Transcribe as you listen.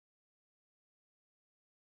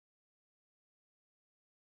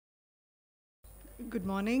Good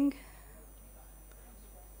morning.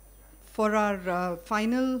 For our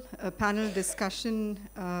final panel discussion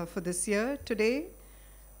for this year today,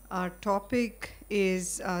 our topic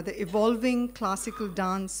is the evolving classical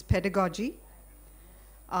dance pedagogy.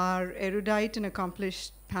 Our erudite and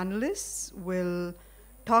accomplished panelists will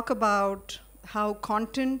talk about how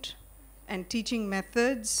content and teaching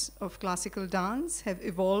methods of classical dance have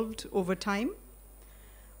evolved over time,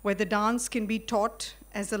 whether dance can be taught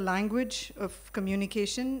as a language of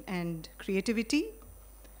communication and creativity,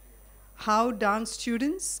 how dance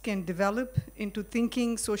students can develop into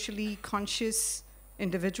thinking socially conscious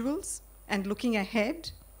individuals, and looking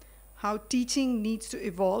ahead, how teaching needs to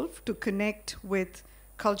evolve to connect with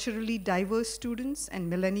culturally diverse students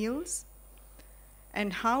and millennials,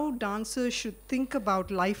 and how dancers should think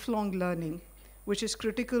about lifelong learning, which is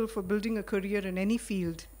critical for building a career in any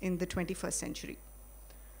field in the 21st century.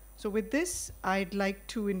 So with this, I'd like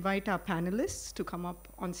to invite our panelists to come up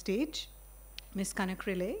on stage. Ms. Kanak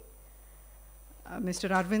Rele,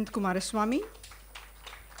 Mr. Aravinth Kumarasamy,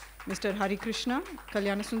 Mr. Harikrishna,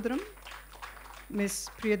 Kalyanasundaram, Ms.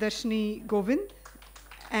 Bijayini Govind,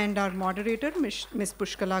 and our moderator, Ms.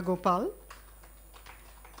 Pushkala Gopal.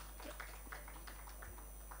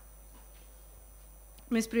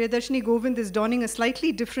 Ms. Bijayini Govind is donning a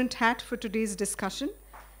slightly different hat for today's discussion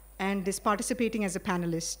and is participating as a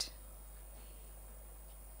panelist.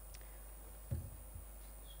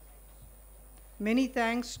 Many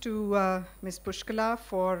thanks to Ms. Pushkala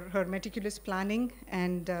for her meticulous planning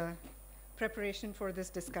and preparation for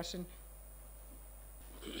this discussion.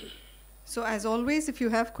 So as always, if you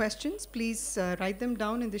have questions, please write them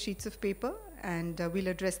down in the sheets of paper and we'll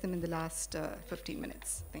address them in the last 15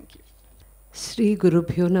 minutes. Thank you. Shri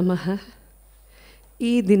Gurubhyo Namaha.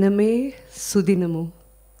 Ee diname sudinamu.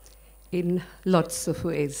 In lots of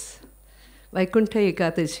ways. Vaikuntha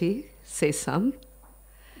Ekadashi says some.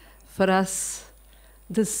 For us,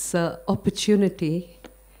 this opportunity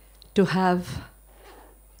to have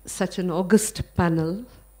such an august panel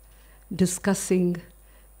discussing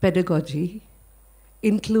pedagogy,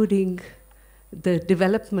 including the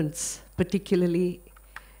developments, particularly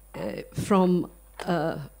from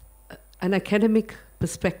an academic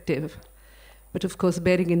perspective, but of course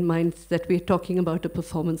bearing in mind that we're talking about a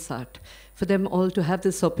performance art. For them all to have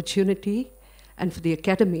this opportunity and for the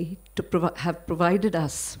Academy to have provided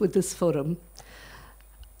us with this forum,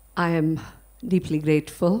 I am deeply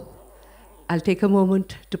grateful. I'll take a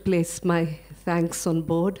moment to place my thanks on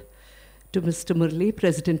board to Mr. Murli,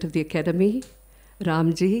 President of the Academy,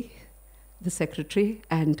 Ramji, the Secretary,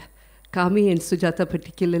 and Kami and Sujata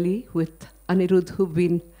particularly, with Anirudh, who've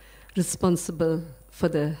been responsible for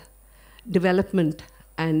the development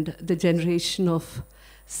and the generation of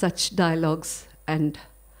such dialogues and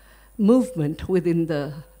movement within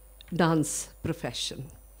the dance profession.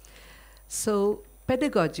 So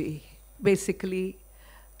pedagogy, basically,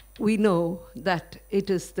 we know that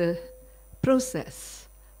it is the process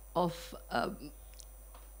of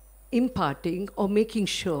imparting or making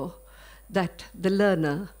sure that the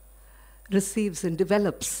learner receives and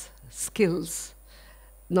develops skills,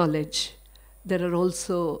 knowledge. There are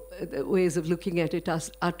also ways of looking at it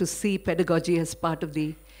are to see pedagogy as part of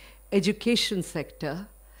the education sector.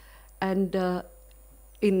 And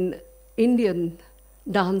in Indian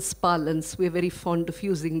dance parlance, we're very fond of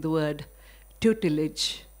using the word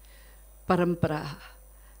tutelage, parampara.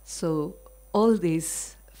 So all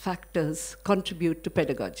these factors contribute to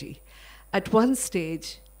pedagogy. At one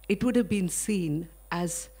stage, it would have been seen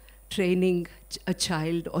as training a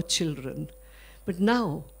child or children. But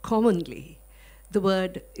now, commonly, the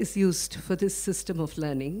word is used for this system of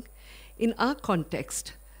learning. In our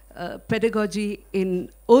context, pedagogy in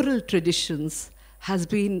oral traditions has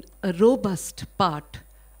been a robust part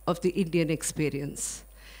of the Indian experience,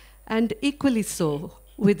 and equally so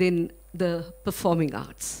within the performing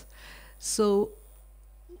arts. So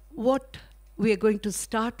what we are going to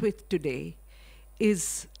start with today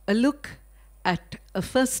is a look at a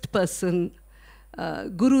first-person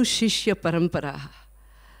Guru-Shishya Parampara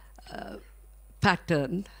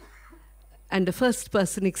pattern, and a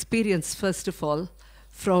first-person experience, first of all,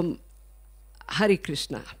 from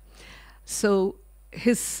Harikrishna. So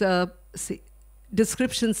his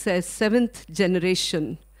description says 7th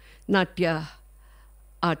generation Natya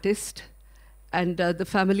artist, and the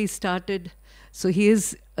family started, so he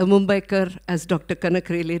is a Mumbaikar, as Dr. Kanak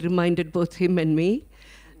Rele reminded both him and me.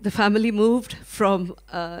 The family moved from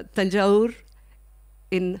Tanjore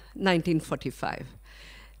in 1945.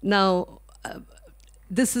 Now,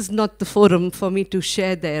 this is not the forum for me to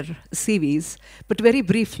share their CVs, but very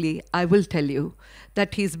briefly, I will tell you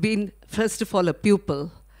that he's been, first of all, a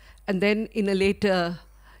pupil, and then in a later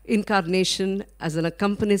incarnation as an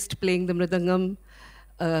accompanist playing the mridangam,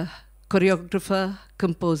 a choreographer,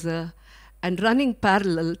 composer, and running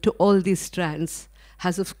parallel to all these strands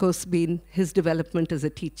has of course been his development as a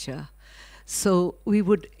teacher. So we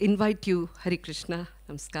would invite you, Harikrishna,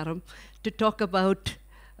 namaskaram, to talk about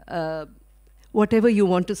whatever you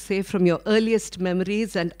want to say from your earliest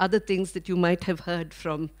memories and other things that you might have heard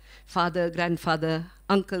from father, grandfather,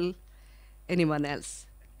 uncle, anyone else.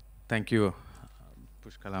 Thank you,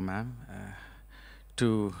 Pushkala ma'am.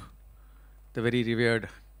 To the very revered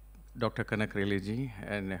Dr. Kanak Rele ji,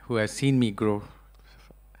 and who has seen me grow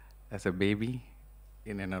as a baby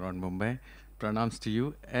in and around Mumbai. Pranams to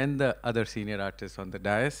you and the other senior artists on the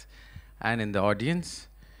dais and in the audience.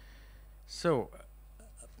 So,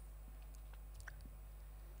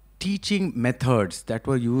 teaching methods that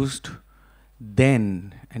were used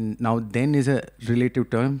then, and now then is a relative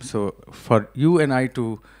term, so for you and I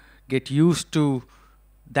to get used to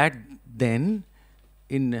that then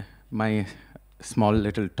in my small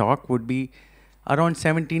little talk would be around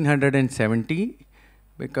 1770,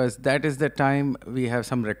 because that is the time we have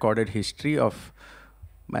some recorded history of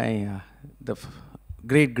my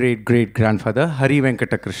great grandfather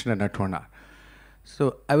Harikrishna Natwana.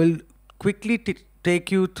 So I will quickly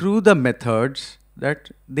take you through the methods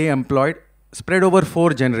that they employed, spread over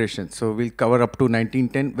 4 generations. So we'll cover up to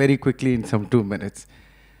 1910 very quickly in some 2 minutes.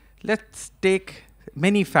 Let's take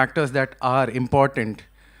many factors that are important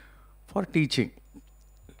for teaching.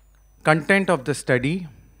 Content of the study,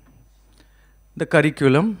 the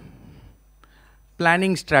curriculum,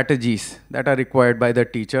 planning strategies that are required by the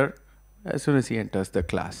teacher as soon as he enters the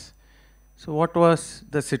class. So what was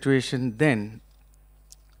the situation then?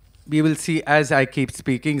 We will see as I keep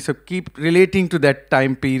speaking, so keep relating to that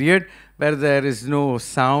time period where there is no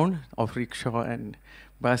sound of rickshaw and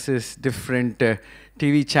buses, different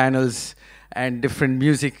TV channels and different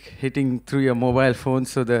music hitting through your mobile phone.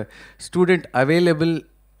 So the student available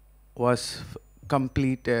was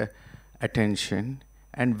complete attention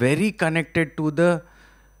and very connected to the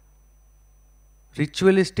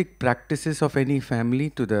ritualistic practices of any family,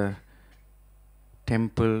 to the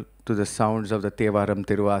temple, to the sounds of the Tevaram,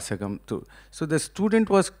 Tiruvasagam. So the student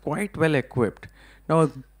was quite well equipped. Now,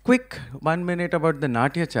 a quick 1 minute about the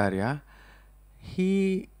Natyacharya.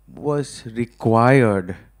 He was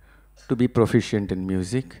required to be proficient in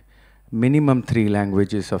music, minimum 3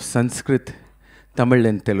 languages of Sanskrit, Tamil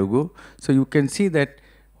and Telugu. So you can see that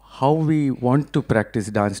how we want to practice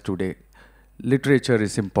dance today. Literature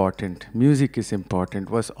is important, music is important,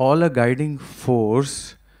 was all a guiding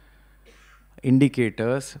force,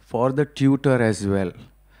 indicators for the tutor as well.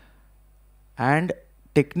 And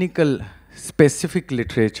technical specific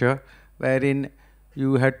literature wherein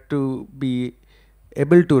you had to be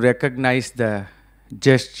able to recognize the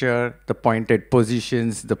gesture, the pointed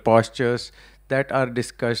positions, the postures that are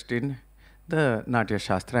discussed in the Natya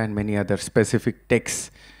Shastra and many other specific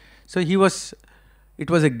texts. So it was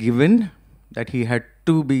a given that he had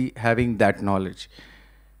to be having that knowledge.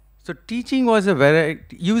 So teaching was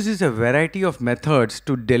uses a variety of methods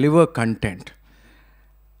to deliver content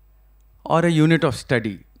or a unit of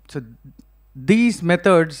study. So these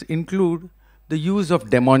methods include the use of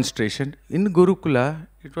demonstration. In Gurukula,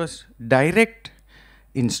 it was direct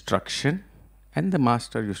instruction and the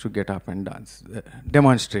master used to get up and dance.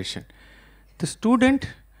 Demonstration. The student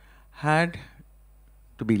had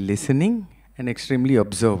to be listening and extremely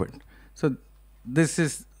observant. So this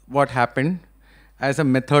is what happened as a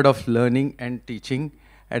method of learning and teaching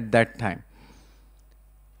at that time.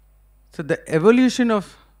 So the evolution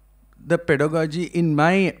of the pedagogy in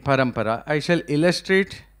my parampara, I shall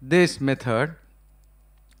illustrate this method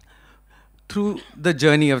through the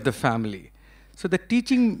journey of the family. So the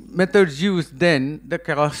teaching methods used then, the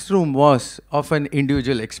classroom was of an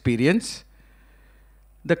individual experience.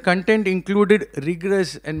 The content included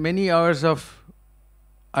rigorous and many hours of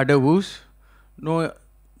adavus,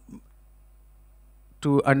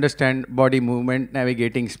 to understand body movement,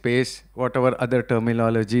 navigating space, whatever other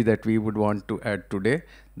terminology that we would want to add today.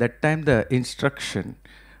 That time the instruction,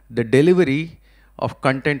 the delivery of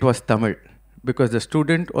content was Tamil, because the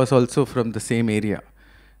student was also from the same area.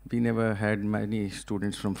 We never had many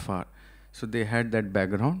students from far. So they had that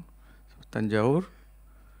background, Tanjore,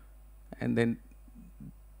 and then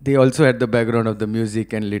they also had the background of the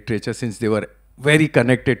music and literature since they were very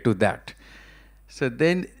connected to that. So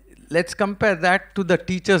then let's compare that to the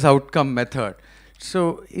teacher's outcome method.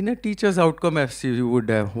 So in a teacher's outcome, as you would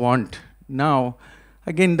want now,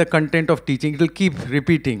 again the content of teaching, it will keep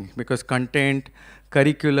repeating because content,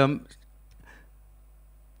 curriculum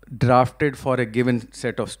drafted for a given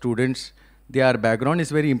set of students, their background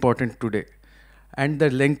is very important today. And the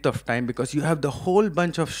length of time, because you have the whole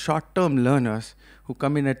bunch of short-term learners who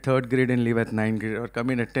come in at 3rd grade and leave at 9th grade, or come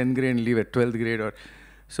in at 10th grade and leave at 12th grade. Or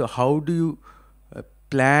so how do you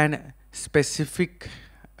plan specific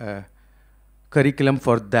curriculum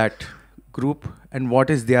for that group, and what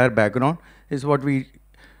is their background is what we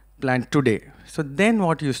plan today. So then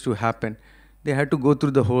what used to happen, they had to go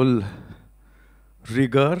through the whole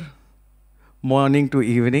rigor, morning to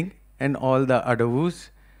evening, and all the adavus,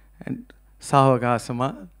 and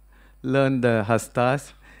Savagasama, learn the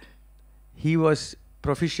hastas. He was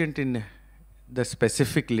proficient in the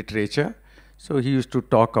specific literature, so he used to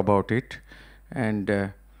talk about it,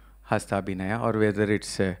 and hasta binaya, or whether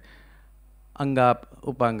it's anga,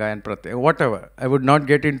 upanga, and pratyaya, whatever. I would not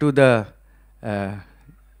get into the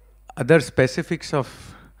other specifics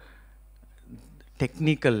of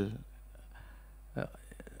technical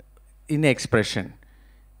in expression.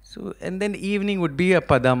 So, and then evening would be a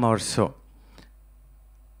padam or so.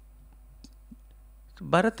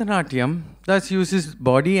 Bharatanatyam thus uses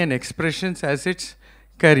body and expressions as its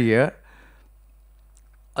career,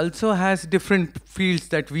 also has different fields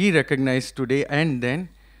that we recognize today, and then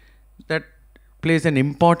that plays an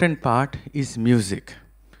important part is music.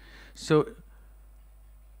 So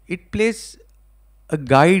it plays a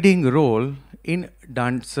guiding role in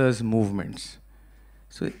dancers' movements.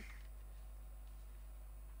 So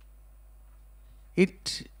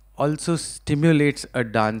it also stimulates a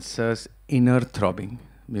dancer's inner throbbing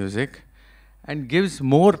music and gives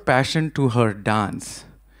more passion to her dance.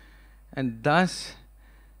 And thus,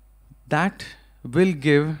 that will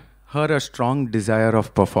give her a strong desire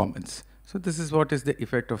of performance. So this is what is the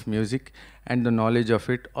effect of music and the knowledge of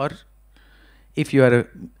it, or if you are a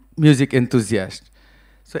music enthusiast.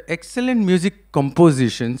 So excellent music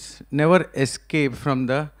compositions never escape from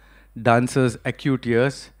the dancer's acute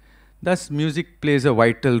ears. Thus, music plays a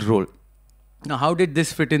vital role. Now, how did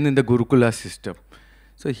this fit in the Gurukula system?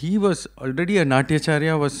 So he was already a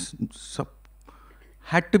Natyacharya,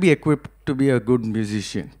 had to be equipped to be a good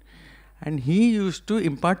musician. And he used to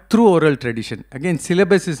impart through oral tradition. Again,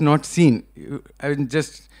 syllabus is not seen.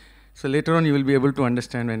 So later on you will be able to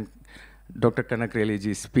understand when Dr. Kanak Rele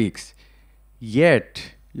ji speaks.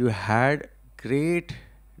 Yet, you had great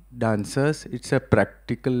dancers. It's a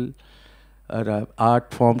practical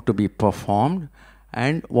art form to be performed.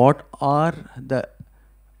 And what are the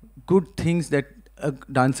good things that a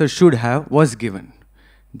dancer should have was given.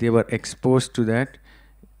 They were exposed to that.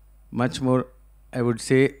 Much more, I would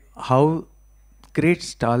say, how great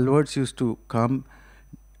stalwarts used to come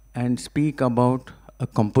and speak about a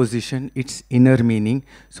composition, its inner meaning.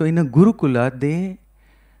 So in a Gurukula, they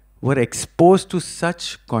were exposed to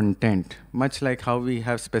such content, much like how we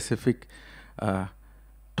have specific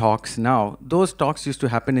talks now. Those talks used to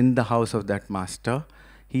happen in the house of that master.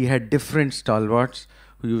 He had different stalwarts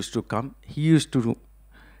who used to come. He used to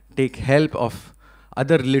take help of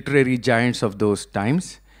other literary giants of those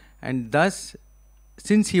times. And thus,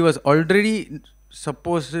 since he was already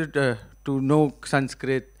supposed to know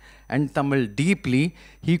Sanskrit and Tamil deeply,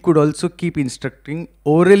 he could also keep instructing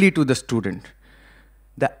orally to the student.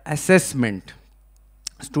 The assessment,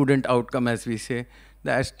 student outcome as we say,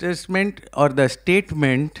 the assessment or the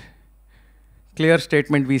statement, clear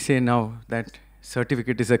statement we say now, that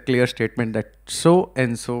certificate is a clear statement that so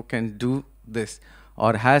and so can do this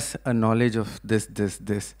or has a knowledge of this, this,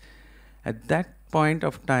 this. At that point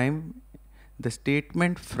of time, the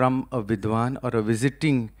statement from a Vidwan or a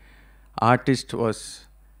visiting artist was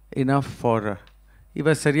enough for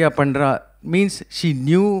Iva Sariya Pandra, means she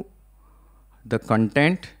knew the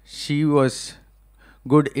content, she was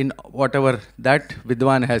good in whatever that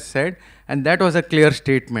Vidwan has said, and that was a clear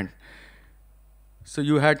statement. So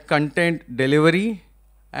you had content delivery,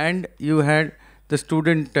 and you had the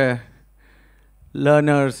student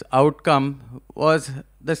learner's outcome was,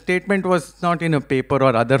 the statement was not in a paper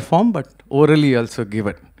or other form, but orally also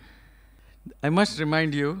given. I must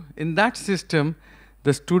remind you, in that system,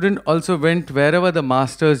 the student also went wherever the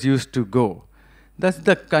masters used to go. Thus,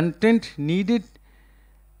 the content needed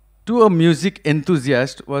to a music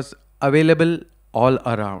enthusiast was available all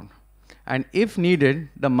around. And if needed,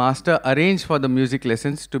 the master arranged for the music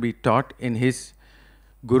lessons to be taught in his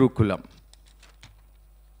Gurukulam.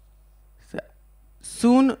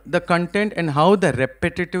 Soon, the content and how the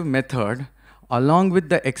repetitive method, along with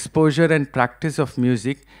the exposure and practice of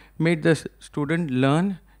music, made the student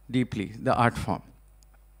learn deeply the art form.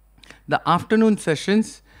 The afternoon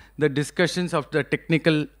sessions, the discussions of the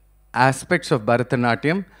technical aspects of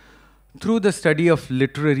Bharatanatyam through the study of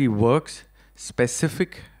literary works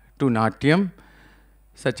specific to Natyam,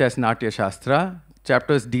 such as Natya Shastra,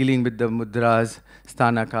 chapters dealing with the mudras,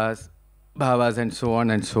 sthanakas, bhavas, and so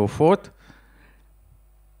on and so forth,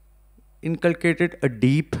 inculcated a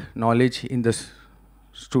deep knowledge in the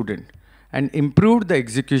student and improved the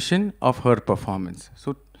execution of her performance.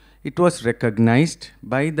 So it was recognized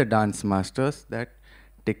by the dance masters that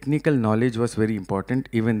technical knowledge was very important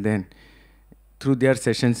even then, through their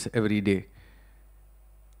sessions every day.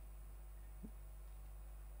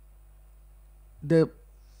 The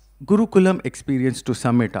Gurukulam experience, to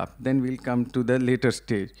sum it up, then we'll come to the later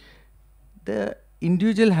stage. The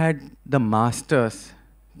individual had the master's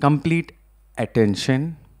complete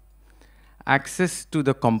attention, access to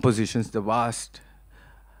the compositions, the vast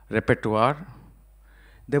repertoire.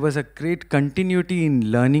 There was a great continuity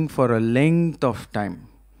in learning for a length of time.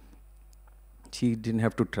 She didn't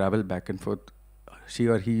have to travel back and forth. She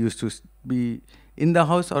or he used to be in the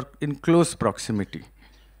house or in close proximity.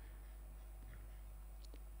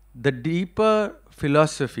 The deeper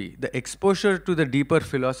philosophy, the exposure to the deeper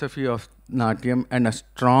philosophy of Natyam and a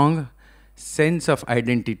strong sense of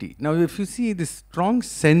identity. Now, if you see this strong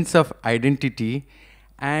sense of identity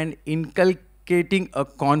and inculcating a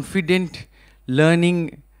confident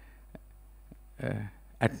learning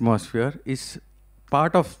atmosphere is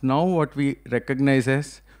part of now what we recognize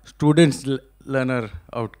as students' learner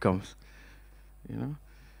outcomes. You know.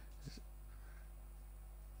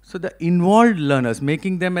 So the involved learners,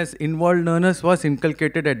 making them as involved learners was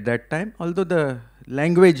inculcated at that time, although the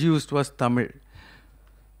language used was Tamil.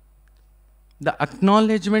 The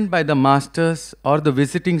acknowledgement by the masters or the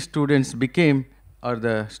visiting students became, or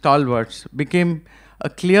the stalwarts, became a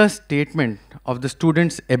clear statement of the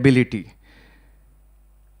student's ability.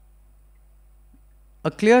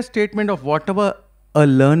 A clear statement of whatever a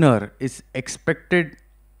learner is expected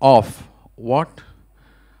of, what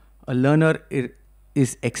a learner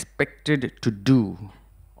is expected to do,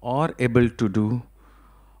 or able to do,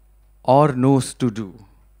 or knows to do.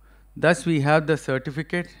 Thus we have the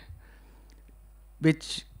certificate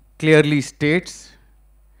which clearly states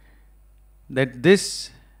that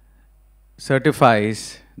this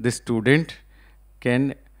certifies the student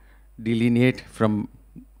can delineate from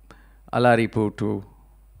Alaripu to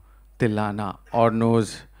Tilana, or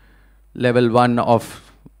knows level 1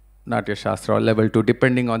 of Natya Shastra or level 2,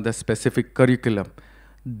 depending on the specific curriculum.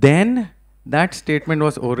 Then that statement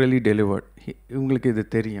was orally delivered. And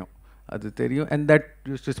that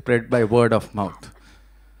used to spread by word of mouth.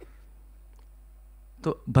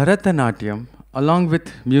 So Bharatanatyam, along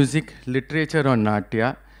with music, literature on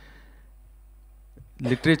Natya,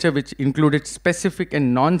 literature which included specific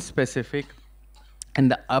and non-specific, and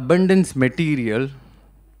the abundance material,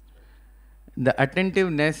 the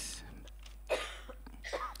attentiveness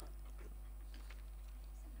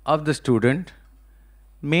of the student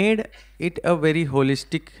made it a very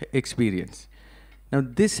holistic experience. Now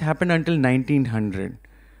this happened until 1900.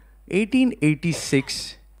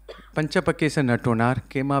 1886, Panchapakesa Natonar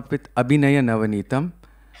came up with Abhinaya Navanitam,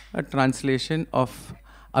 a translation of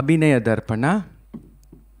Abhinaya Darpana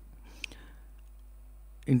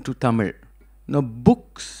into Tamil. Now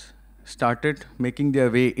books started making their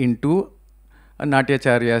way into a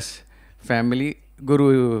Natyacharya's family,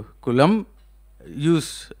 Guru Kulam,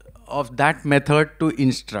 use of that method to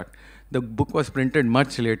instruct. The book was printed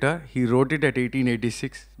much later. He wrote it at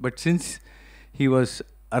 1886, but since he was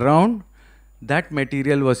around, that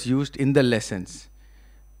material was used in the lessons.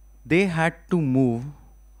 They had to move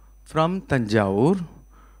from Tanjavur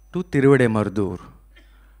to Tiruvidamardur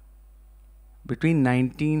between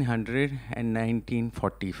 1900 and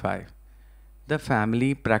 1945. The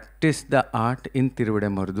family practiced the art in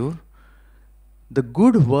Tiruvidamardur. The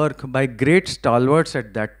good work by great stalwarts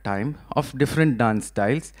at that time of different dance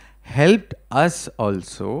styles helped us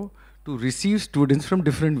also to receive students from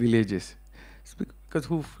different villages. Because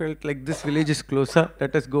who felt like this village is closer,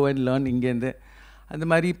 let us go and learn inge and there. And the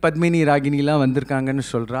Mari Padmini Ragini la vandirkanganu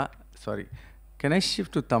solra. Sorry. Can I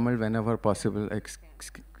shift to Tamil whenever possible?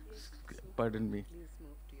 Pardon me. Please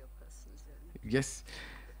move to your personal journey. Yes.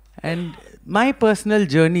 And my personal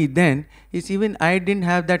journey then is, even I didn't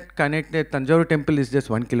have that connect. The Tanjore temple is just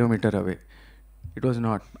 1 kilometer away. It was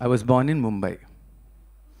not. I was born in Mumbai.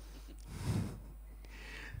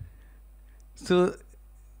 So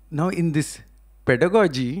now in this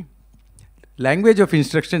pedagogy, language of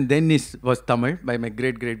instruction then was Tamil by my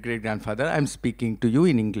great-great-great-grandfather. I'm speaking to you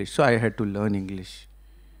in English. So I had to learn English.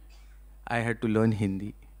 I had to learn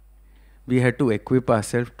Hindi. We had to equip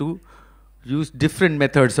ourselves to use different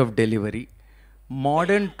methods of delivery.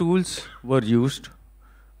 Modern tools were used,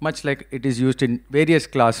 much like it is used in various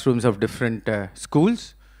classrooms of different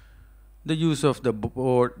schools. The use of the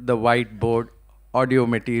board, the whiteboard, audio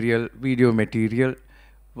material, video material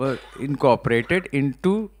were incorporated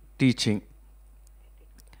into teaching.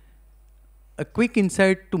 A quick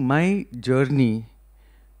insight to my journey,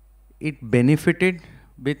 it benefited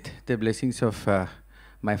with the blessings of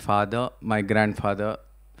my father, my grandfather,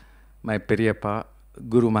 my Periyappa,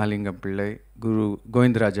 Guru Mahalingam Pillai, Guru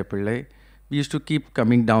Govindaraja Pillai. We used to keep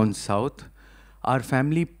coming down south. Our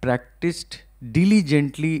family practiced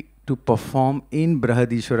diligently to perform in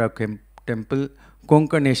Brihadishwara temple,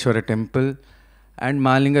 Konkaneshwara temple, and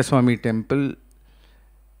Mahalinga Swami temple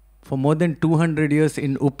for more than 200 years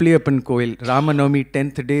in Upliyappan Koil. Ramanavami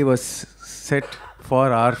 10th day was set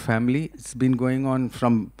for our family. It's been going on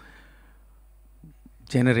from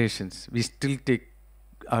generations. We still take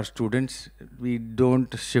our students. We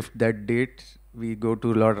don't shift that date. We go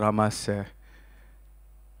to Lord Rama's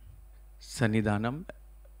Sannidhanam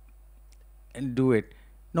and do it.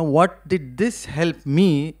 Now, what did this help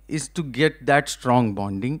me is to get that strong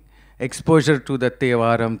bonding, exposure to the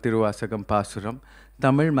Tevaram, Tiruvasakam, Pasuram.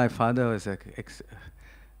 Tamil, my father was a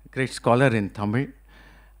great scholar in Tamil,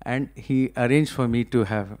 and he arranged for me to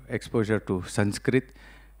have exposure to Sanskrit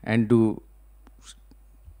and do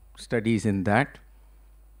studies in that.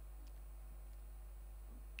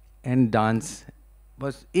 And dance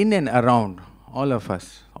was in and around all of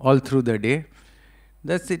us, all through the day.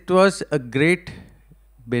 Thus, it was a great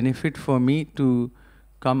benefit for me to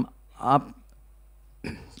come up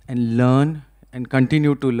and learn and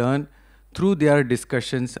continue to learn through their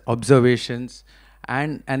discussions, observations,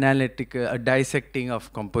 and analytical dissecting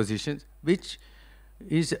of compositions, which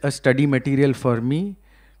is a study material for me,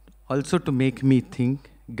 also to make me think,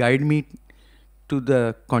 guide me to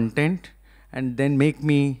the content, and then make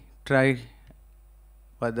me try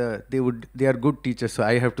whether they are good teachers, so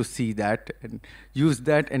I have to see that and use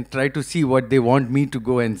that and try to see what they want me to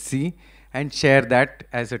go and see and share that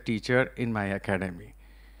as a teacher in my academy.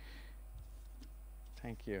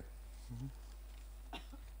 Thank you.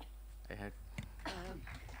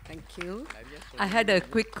 Thank you. I had a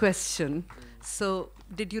quick question. So,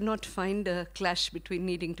 did you not find a clash between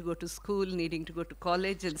needing to go to school, needing to go to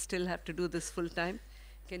college, and still have to do this full time?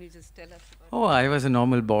 Can you just tell us about Oh, I was a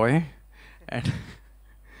normal boy and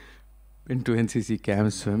went to NCC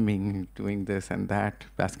camp, swimming, doing this and that,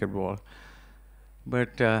 basketball.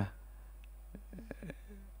 But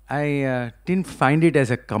I didn't find it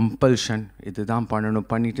as a compulsion. There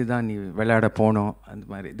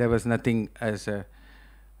was nothing as a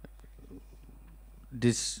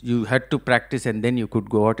this you had to practice and then you could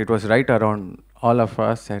go out. It was right around all of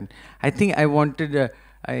us, and I think I wanted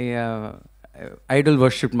I idol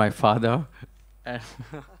worshipped my father.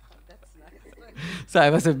 So I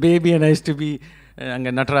was a baby and I used to be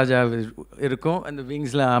அங்கே நடராஜா இருக்கும் அந்த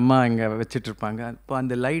விங்ஸ்லாம் அம்மா அங்கே வச்சிட்ருப்பாங்க அப்போ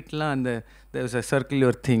அந்த லைட்லாம் அந்த there was a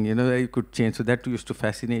circular thing, you know, you could change. So that used to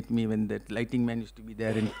fascinate me when that lighting man used to be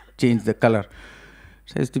there and change the color.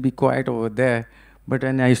 So I used to be quiet over there. But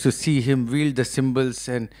then I used to see him wield the cymbals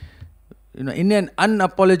and, you know, in an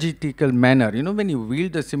unapologetical manner. You know, when you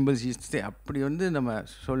wield the cymbals, he used to say, அப்படி வந்து நம்ம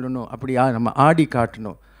சொல்லணும், அப்படி நம்ம ஆடி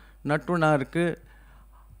காட்டணும். நட்டுனா இருக்கு,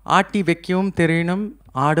 ஆட்டி வைக்கவும் தெரியணும்,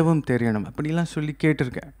 ஆடவும் தெரியணும். அப்படிலாம் சொல்லி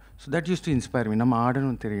கேட்டிருக்கேன். So that used to inspire me. நம்ம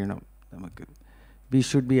ஆடணும் தெரியணும் நமக்கு. We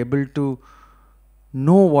should be able to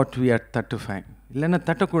know what we are தட்டுஃபைங். இல்லைன்னா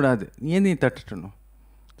தட்டக்கூடாது. ஏன் நீ தட்டணும்?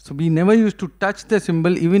 So we never used to touch the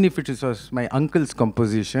cymbal, even if it was my uncle's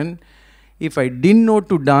composition. If I didn't know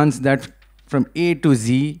to dance that from A to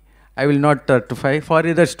Z, I will not certify for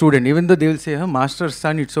either student. Even though they will say, master's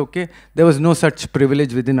son, it's okay. There was no such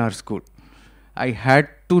privilege within our school. I had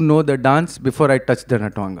to know the dance before I touched the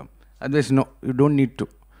Natwangam. Otherwise, no, you don't need to.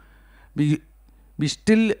 We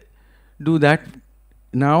still do that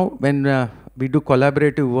now when we do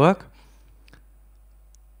collaborative work.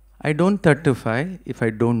 I don't certify if I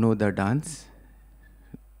don't know the dance.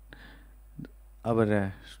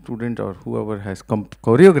 Our student or whoever has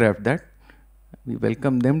choreographed that, we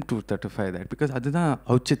welcome them to certify that because adana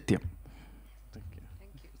auchityam. Thank you.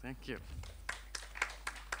 Thank you. Thank you.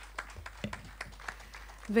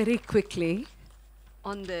 Very quickly,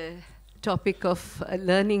 on the topic of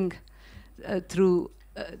learning through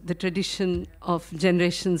the tradition of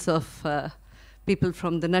generations of people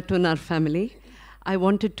from the Nattunar family, I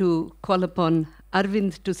wanted to call upon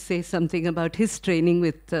Aravinth to say something about his training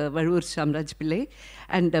with Varur Shamraj Pillai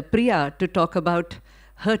and Priya to talk about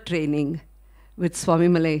her training with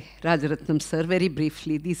Swamimalai Rajaratnam sir. Very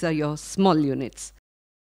briefly, these are your small units.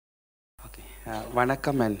 Okay.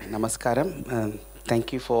 Vanakkam and Namaskaram.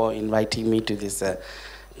 Thank you for inviting me to this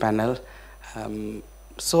panel.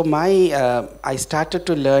 So I started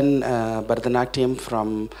to learn Bharatanatyam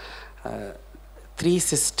from three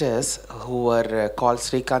sisters who were called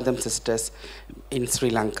Srikantham sisters in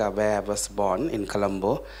Sri Lanka, where I was born, in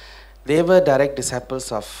Colombo. They were direct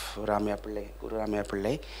disciples of Ramaya Pillai, Guru Ramaya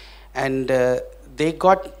Pillai. And they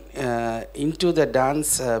got into the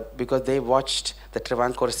dance because they watched the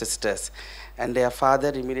Travancore sisters. And their father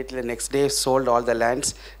immediately the next day sold all the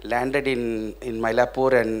lands, landed in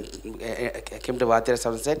Mylapore, and came to Vathiyar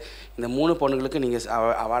and said, "In the moonu ponungalukku neenga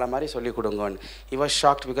avada mari solli kudunga." He was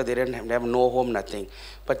shocked because they didn't have no home, nothing.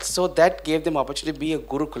 But so that gave them opportunity to be a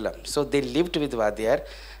Gurukulam. So they lived with Vathiyar.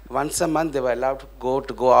 Once a month they were allowed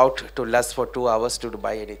to go out to Lus for 2 hours to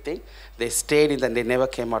buy anything. They stayed in they never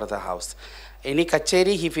came out of the house. Any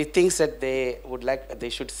kacheri, if he thinks that they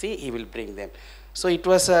should see, he will bring them. So it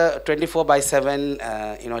was 24/7,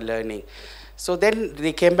 learning. So then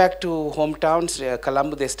they came back to hometowns,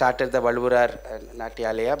 Colombo. They started the Valuvurar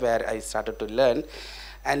Natyalaya, where I started to learn.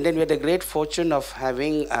 And then we had the great fortune of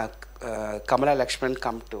having Kamala Lakshman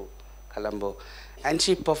come to Colombo. And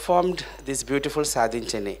she performed this beautiful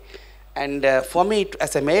Sadhinchane. And for me,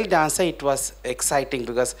 as a male dancer, it was exciting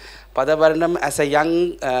because Padavarnam, as a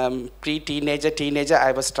young teenager,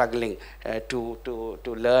 I was struggling to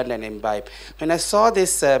learn and imbibe. When I saw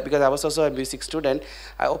this, because I was also a music student,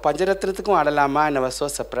 and I was so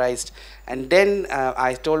surprised. And then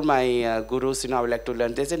I told my gurus, I would like to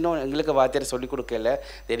learn. They said, no,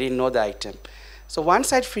 they didn't know the item. So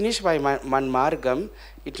once I'd finished my Margam,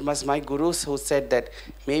 it was my gurus who said that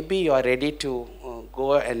maybe you are ready to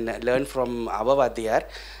go and learn from our Vadyar.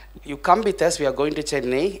 You come with us, we are going to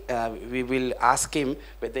Chennai. We will ask him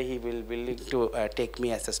whether he will be willing to take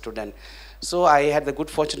me as a student. So I had the good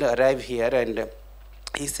fortune to arrive here, and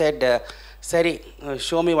he said, Sari,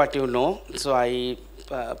 show me what you know. So I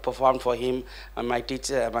performed for him. My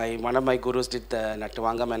teacher, one of my gurus did the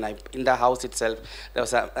Natavangam, and in the house itself, there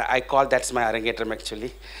was I call that's my Arangetram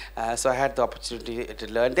actually. So I had the opportunity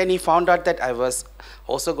to learn. Then he found out that I was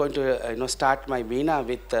also going to start my Veena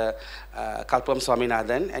with Kalpam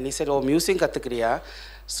Swaminathan, and he said, oh, music kathukriya.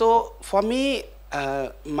 So for me,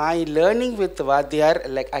 my learning with Vadyar,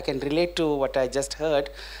 like I can relate to what I just heard,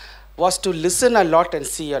 was to listen a lot and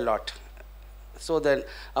see a lot. So the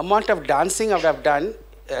amount of dancing I would have done,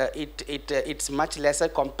 it's much lesser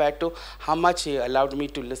compared to how much he allowed me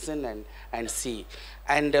to listen and see.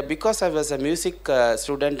 And because I was a music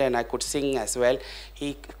student and I could sing as well,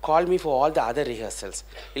 he called me for all the other rehearsals.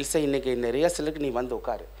 He'll say, in the rehearsal, ni vandu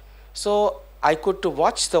ukkaru. So I could to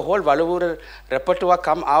watch the whole Valavur repertoire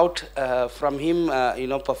come out from him,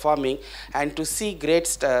 performing, and to see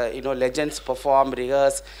great, legends perform,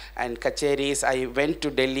 rehearse, and kacheris. I went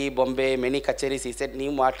to Delhi, Bombay, many kacheris. He said,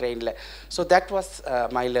 "New more trained." So that was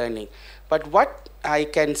my learning. But what I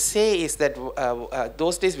can say is that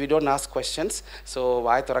those days we don't ask questions, so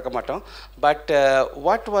why thorakamato. But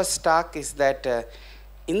what was stark is that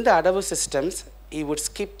in the Adavu systems, he would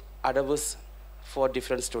skip Adavus for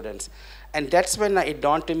different students. And that's when it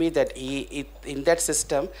dawned to me that in that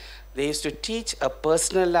system, they used to teach a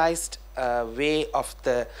personalized way of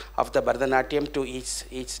the Bharatanatyam to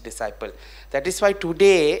each disciple. That is why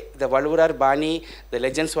today, the Valuvurar Bani, the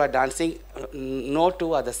legends who are dancing, no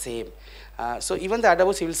two are the same. So even the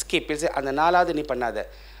Adavus, he will skip. He'll say, "Andanala ni pannada."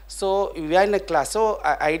 So we are in a class. So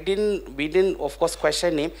we didn't, of course,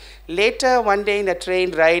 question him. Later, one day in a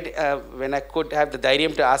train ride, when I could have the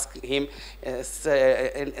dharyam to ask him,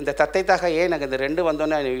 in the Tattaitaka yen, the rendu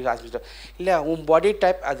vandona, and he asked me, "Illa, body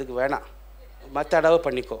type adukku vena, mathadavu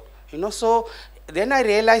panniko." So then I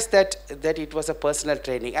realized that it was a personal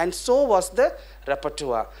training, and so was the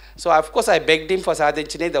repertoire. So of course I begged him for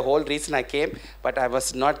Sadhinchane, the whole reason I came, but I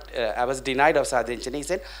was denied of Sadhinchane. He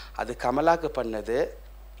said, "Adu Kamalakku pannadu.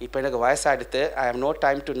 I have no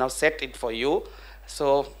time to now set it for you,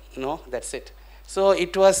 so that's it." So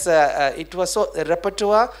it was so the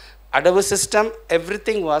repertoire, Adavu system,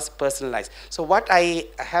 everything was personalized. So what I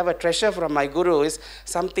have a treasure from my guru is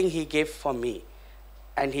something he gave for me,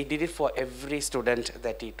 and he did it for every student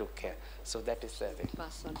that he took care. So that is the thing.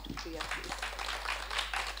 Pass on to Priya.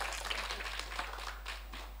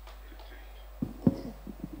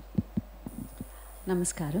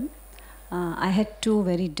 Namaskaram. I had two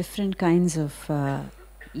very different kinds of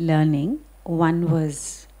learning. One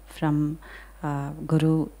was from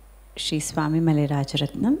Guru Sri Swami Malai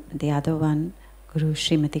Rajaratnam, the other one Guru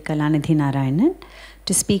Srimati Kalanidhi Narayanan.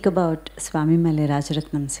 To speak about Swami Malai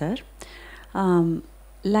Rajaratnam sir,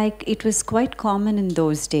 like it was quite common in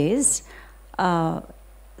those days,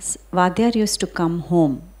 Vadyar used to come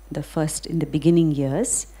home in the beginning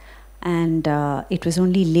years, and it was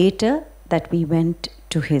only later that we went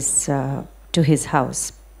to his house.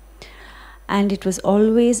 And it was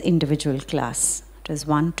always individual class. It was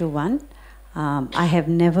 1-to-1. I have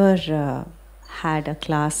never had a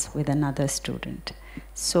class with another student.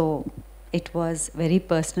 So it was very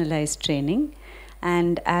personalized training.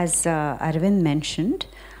 And as Aravinth mentioned,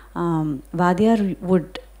 Vadyar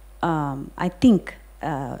would, I think,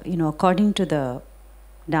 according to the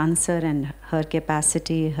dancer and her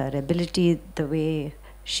capacity, her ability, the way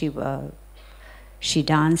she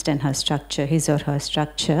danced and her structure, his or her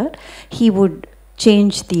structure, he would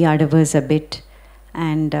change the adavas a bit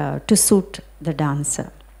and to suit the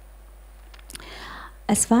dancer.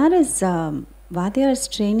 As far as Vadyar's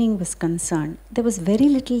training was concerned, there was very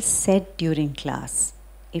little said during class.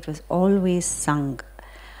 It was always sung.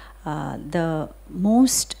 The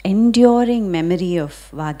most enduring memory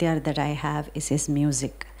of Vadyar that I have is his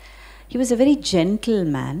music. He was a very gentle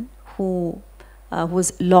man who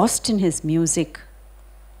was lost in his music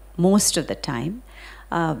most of the time,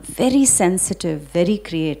 very sensitive, very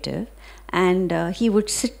creative, and he would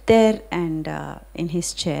sit there and in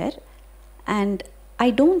his chair, and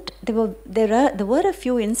there were a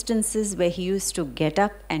few instances where he used to get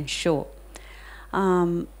up and show,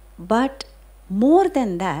 but more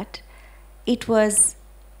than that, it was,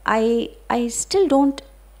 I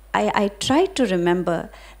try to remember,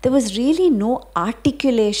 there was really no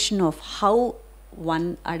articulation of how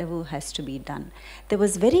one adavu has to be done. There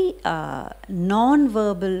was very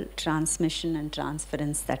non-verbal transmission and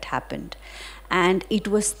transference that happened, and it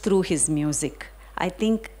was through his music. I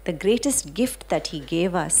think the greatest gift that he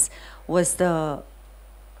gave us was the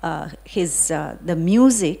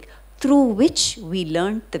music through which we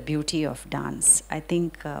learned the beauty of dance. I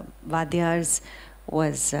think Vadyar's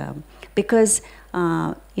was because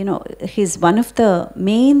his one of the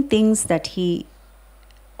main things that he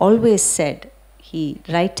always said,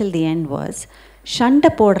 right till the end, was shanda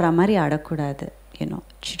podra mari adakudadu. It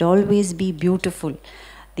should always be beautiful.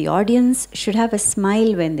 The audience should have a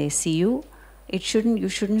smile when they see you. You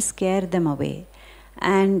shouldn't scare them away.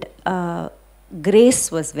 And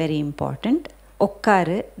grace was very important.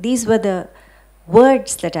 Okkaru, these were the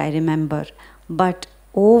words that I remember. But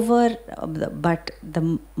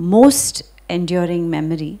the most enduring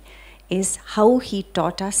memory is how he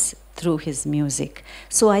taught us through his music.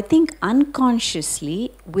 So I think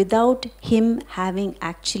unconsciously, without him having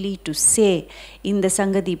actually to say, in the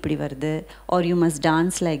Sangadi ipdi varudhu, or you must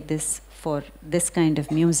dance like this for this kind of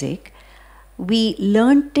music, we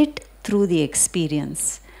learnt it through the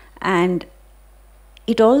experience. And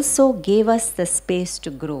it also gave us the space to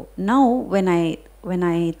grow. Now, when I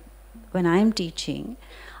am teaching,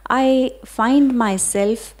 I find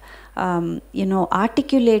myself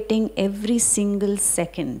articulating every single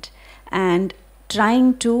second and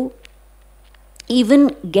trying to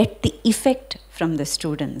even get the effect from the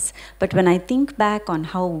students. But when I think back on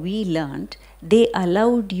how we learned, they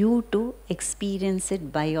allowed you to experience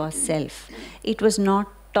it by yourself. It was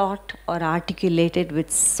not taught or articulated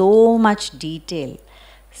with so much detail.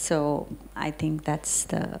 So I think that's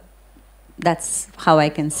how I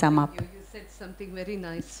can sum up. You said something very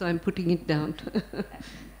nice, so I'm putting it down.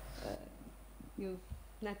 You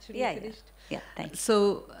naturally finished? Yeah, thanks.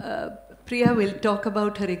 So Priya will talk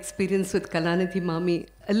about her experience with Kalanidhi Mami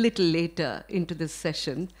a little later into this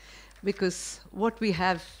session, because what we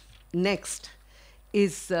have next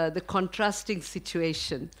is the contrasting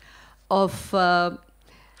situation of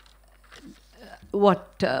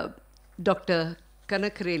what Dr.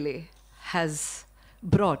 Kanak Rele has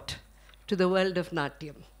brought to the world of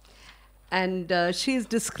Natyam. And she is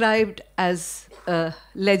described as a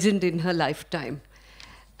legend in her lifetime.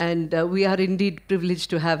 And we are indeed privileged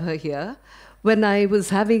to have her here. When I was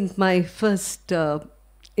having my first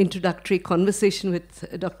introductory conversation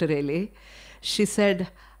with Dr. Rele, she said,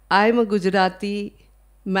 I'm a Gujarati,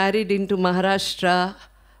 married into Maharashtra,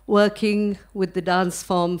 working with the dance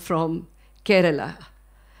form from Kerala.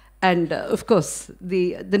 And of course,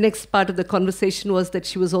 the next part of the conversation was that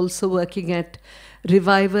she was also working at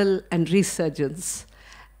Revival and Resurgence,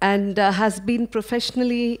 and has been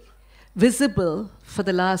professionally visible for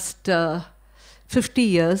the last 50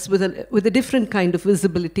 years with a different kind of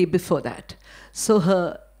visibility before that. So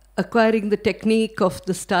her acquiring the technique of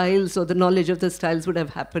the styles or the knowledge of the styles would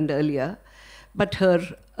have happened earlier, but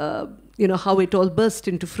her, how it all burst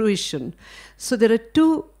into fruition. So there are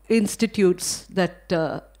two institutes that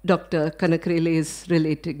Dr. Kanak Rele is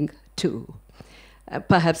relating to.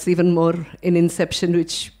 Perhaps even more in inception,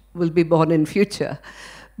 which will be born in future.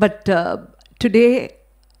 But today,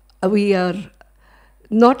 we are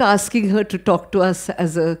not asking her to talk to us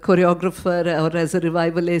as a choreographer or as a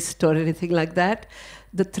revivalist or anything like that.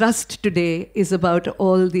 The thrust today is about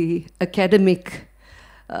all the academic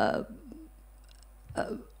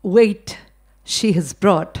weight she has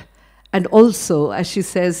brought And also, as she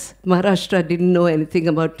says, Maharashtra didn't know anything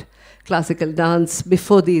about classical dance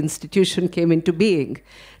before the institution came into being.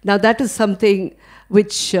 Now, that is something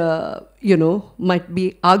which, might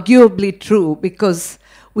be arguably true, because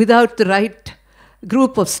without the right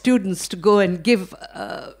group of students to go and give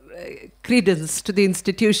credence to the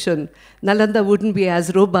institution, Nalanda wouldn't be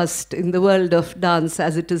as robust in the world of dance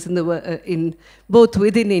as it is in both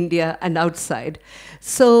within India and outside.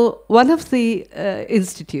 So one of the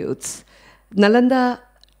institutes, Nalanda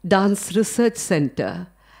Dance Research Center,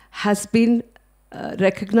 has been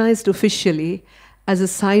recognized officially as a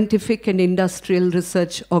scientific and industrial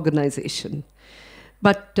research organization.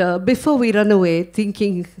 But before we run away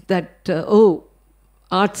thinking that,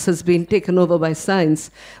 arts has been taken over by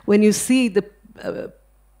science, when you see the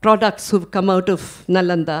products who've come out of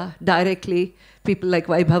Nalanda directly, people like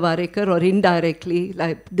Vaibhav Arekar, or indirectly,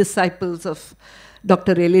 like disciples of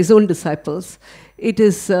Dr. Rele's own disciples, it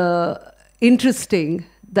is interesting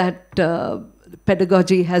that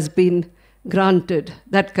pedagogy has been granted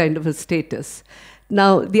that kind of a status.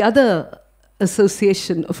 Now, the other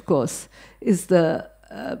association, of course, is the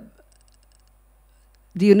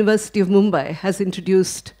University of Mumbai has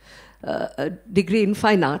introduced a degree in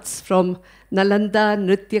fine arts from Nalanda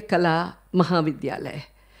Nritya Kala Mahavidyalaya.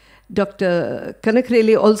 Dr. Kanak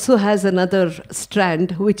Rele also has another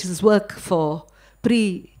strand, which is work for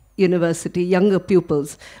pre-university younger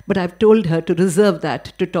pupils, but I've told her to reserve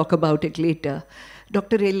that to talk about it later.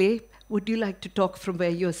 Dr. Rele, would you like to talk from where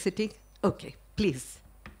you're sitting? Okay, please.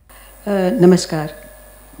 Namaskar.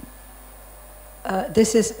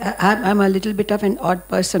 I'm a little bit of an odd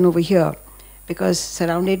person over here, because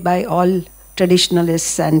surrounded by all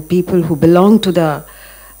traditionalists and people who belong to the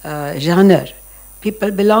genre, people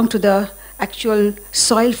belong to the actual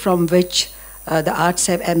soil from which the arts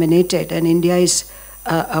have emanated, and India is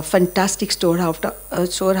a fantastic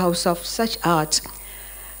storehouse of such arts.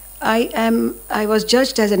 I was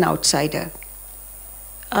judged as an outsider.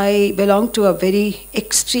 I belong to a very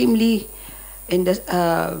extremely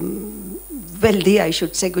wealthy, I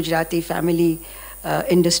should say, Gujarati family,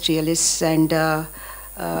 industrialists, and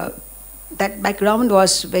that background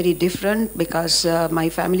was very different, because my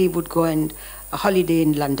family would go and holiday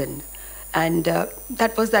in London, and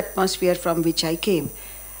that was the atmosphere from which I came.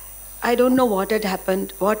 I don't know what had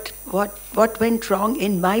happened, what went wrong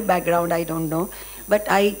in my background, I don't know, but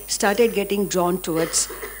I started getting drawn towards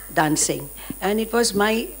dancing, and it was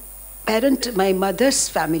my mother's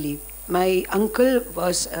family. My uncle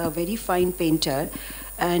was a very fine painter,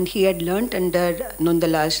 and he had learnt under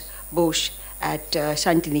Nandalal Bose at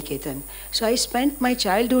Shantiniketan. So I spent my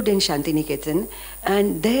childhood in Shantiniketan,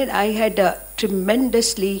 and there I had a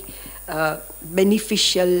tremendously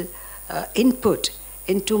beneficial input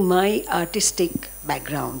into my artistic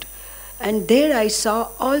background. And there I saw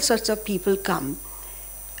all sorts of people come.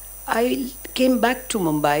 I came back to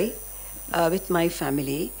Mumbai with my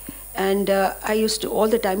family, and I used to all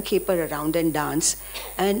the time caper around and dance.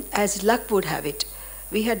 And as luck would have it,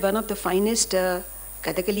 we had one of the finest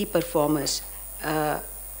Kathakali performers,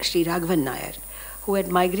 Sri Raghavan Nair, who had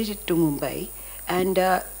migrated to Mumbai. And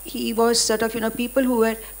he was sort of, people who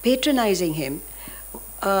were patronizing him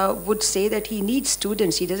would say that he needs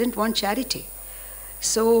students, he doesn't want charity.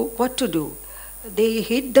 So what to do? They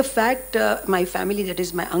hid the fact, my family, that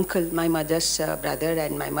is my uncle, my mother's brother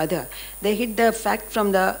and my mother, they hid the fact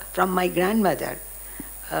from my grandmother,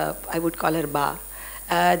 I would call her Ba,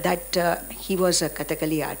 that he was a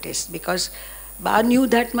Kathakali artist, because Ba knew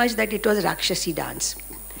that much that it was Rakshasi dance.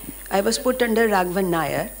 I was put under Raghavan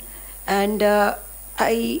Nair, and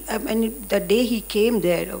the day he came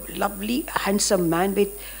there, a lovely, handsome man with,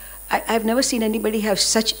 I've never seen anybody have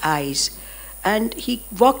such eyes. And he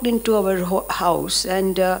walked into our house,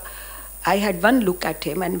 and I had one look at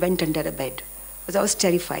him and went under a bed, because I was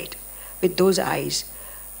terrified with those eyes.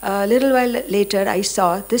 A little while later, I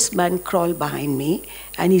saw this man crawl behind me,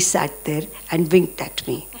 and he sat there and winked at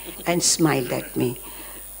me and smiled at me.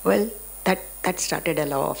 Well, that started a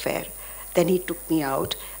love affair. Then he took me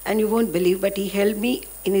out, and you won't believe, but he held me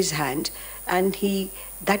in his hand, and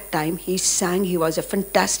that time he sang. He was a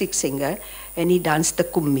fantastic singer, and he danced the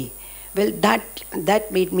kummi. Well,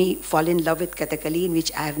 that made me fall in love with Kathakali, in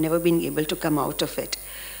which I have never been able to come out of it.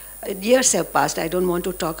 Years have passed. I don't want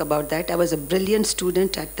to talk about that. I was a brilliant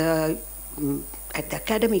student at the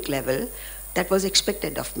academic level. That was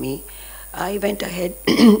expected of me. I went ahead.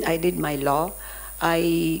 I did my law.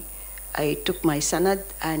 I took my sanad,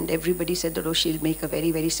 and everybody said that, oh, she'll make a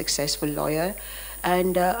very, very successful lawyer.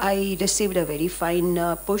 And I received a very fine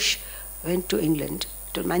push, went to England,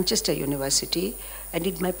 to Manchester University, and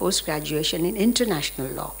did my post-graduation in international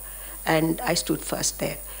law. And I stood first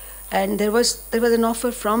there. And there was an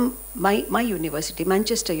offer from my university,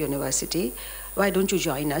 Manchester University. Why don't you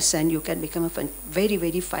join us and you can become a very,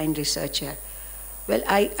 very fine researcher? Well,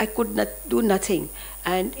 I could not do nothing.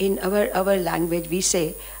 And in our language, we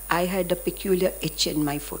say, I had a peculiar itch in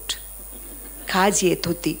my foot. Khaj ye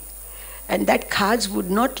thuti. And that khaj would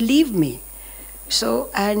not leave me. So,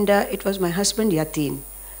 and it was my husband Yatin,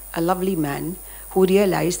 a lovely man, who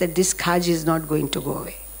realized that this khaj is not going to go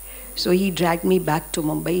away. So he dragged me back to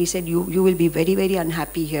Mumbai. He said, you will be very, very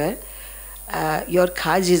unhappy here. Your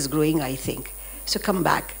khaj is growing, I think. So come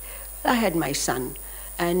back. I had my son.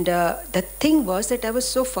 And the thing was that I was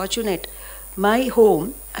so fortunate. My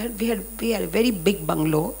home, we had a very big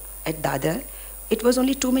bungalow at Dadar. It was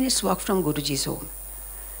only 2 minutes walk from Guruji's home,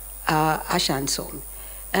 Ashan's home.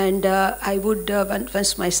 And I would,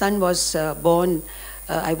 once my son was born,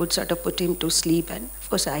 I would sort of put him to sleep. And of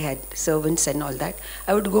course I had servants and all that.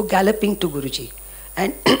 I would go galloping to Guruji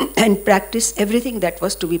and, and practice everything that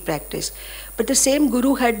was to be practiced. But the same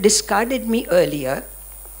Guru had discarded me earlier.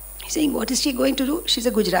 He's saying, what is she going to do? She's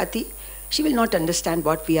a Gujarati. She will not understand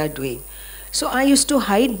what we are doing. So I used to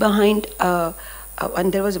hide behind,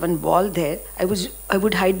 and there was one wall there. I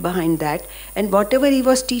would hide behind that. And whatever he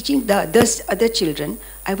was teaching the other children,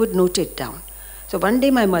 I would note it down. So one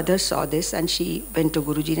day my mother saw this and she went to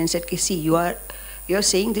Guruji and said, see, you are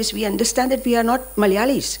saying this. We understand that we are not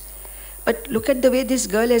Malayalis. But look at the way this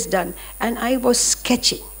girl has done. And I was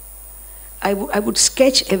sketching. I would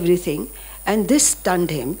sketch everything. And this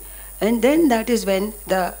stunned him. And then that is when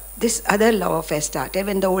this other love affair started,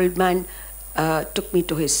 when the old man took me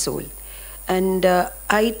to his soul. And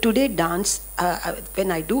I today dance,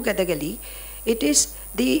 when I do Kadagali, it is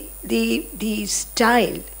the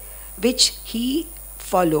style which he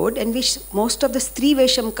followed and which most of the Stri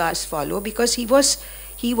Veshamkars follow, because he was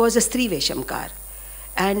a Stri Veshamkar.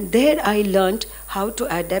 And there I learned how to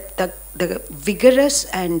adapt the vigorous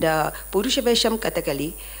and Purusha Vesham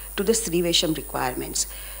Kathakali to the Stri Vesham requirements.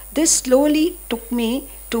 This slowly took me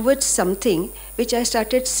towards something which I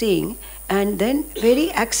started seeing, and then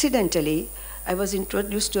very accidentally I was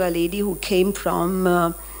introduced to a lady who came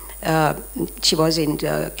from, she was in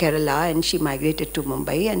Kerala and she migrated to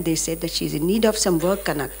Mumbai, and they said that she's in need of some work,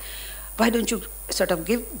 Kanak. Why don't you sort of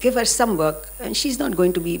give her some work? And she's not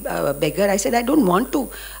going to be a beggar. I said, I don't want to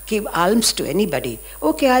give alms to anybody.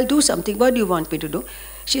 Okay, I'll do something. What do you want me to do?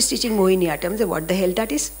 She's teaching Mohiniyattam. I said, what the hell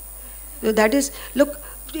that is? So that is, look,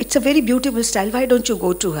 it's a very beautiful style. Why don't you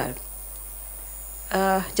go to her?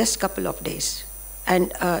 Just a couple of days.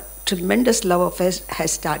 And a tremendous love affair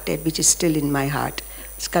has started, which is still in my heart.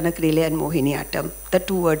 It's Kanak, Rele and Mohiniyattam. The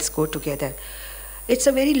two words go together. It's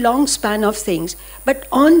a very long span of things. But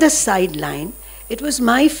on the sideline, it was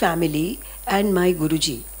my family and my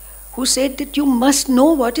Guruji who said that you must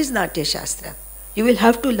know what is Natya Shastra. You will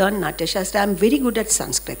have to learn Natya Shastra. I'm very good at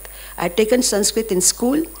Sanskrit. I had taken Sanskrit in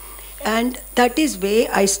school. And that is where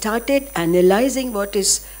I started analyzing what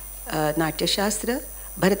is Natya Shastra,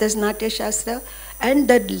 Bharata's Natya Shastra, and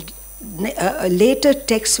the later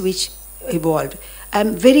texts which evolved.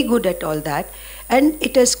 I'm very good at all that. And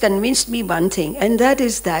it has convinced me one thing, and that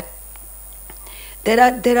is that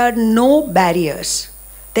there are no barriers.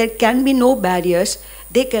 There can be no barriers.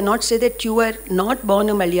 They cannot say that you are not born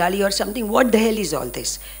a Malayali or something. What the hell is all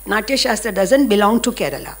this? Natya Shastra doesn't belong to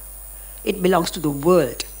Kerala. It belongs to the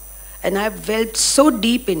world. And I've delved so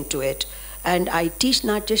deep into it. And I teach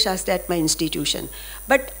Natya Shastra at my institution.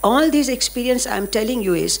 But all this experience I'm telling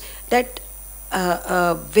you is that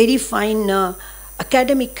a very fine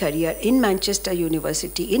academic career in Manchester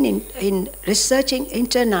University in researching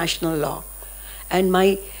international law. And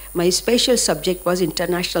my special subject was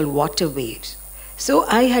international waterways. So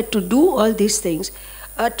I had to do all these things.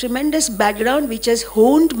 A tremendous background which has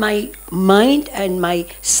honed my mind and my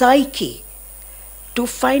psyche to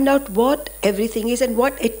find out what everything is and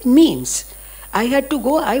what it means. I had to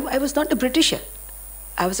go, I was not a Britisher.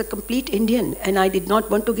 I was a complete Indian, and I did not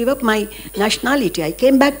want to give up my nationality. I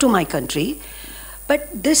came back to my country, but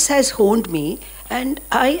this has honed me, and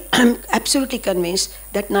I am absolutely convinced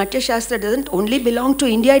that Natya Shastra doesn't only belong to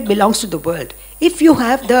India, it belongs to the world. If you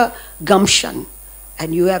have the gumption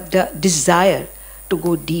and you have the desire to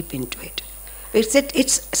go deep into it.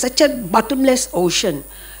 It's such a bottomless ocean.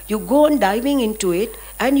 You go on diving into it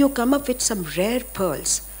and you come up with some rare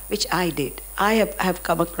pearls, which I did. I have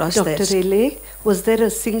come across this. Dr. Rele, was there a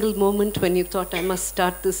single moment when you thought, I must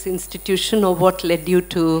start this institution, or what led you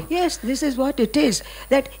to? Yes, this is what it is.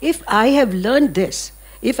 That if I have learned this,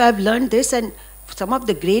 and some of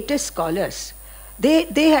the greatest scholars,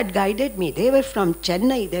 they had guided me. They were from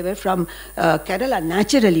Chennai, they were from Kerala,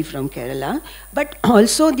 naturally from Kerala, but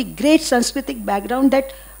also the great Sanskritic background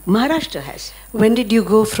that Maharashtra has. When did you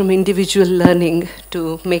go from individual learning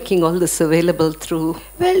to making all this available through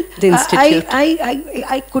Well, the institute?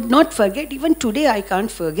 I could not forget, even today I can't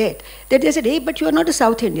forget, that they said, hey, but you are not a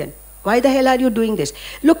South Indian. Why the hell are you doing this?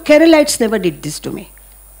 Look, Keralites never did this to me.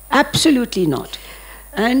 Absolutely not.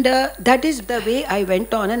 And that is the way I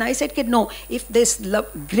went on. And I said, no, if this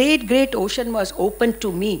great, great ocean was open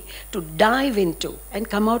to me to dive into and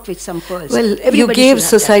come out with some pearls. Well, you gave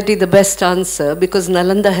society the best answer, because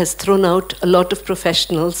Nalanda has thrown out a lot of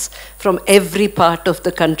professionals from every part of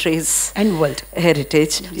the country's and world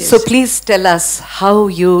heritage. Yes. So please tell us how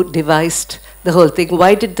you devised the whole thing.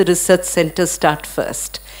 Why did the research center start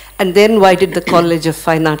first? And then why did the College of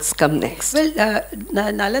Fine Arts come next? Well,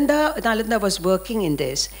 Nalanda was working in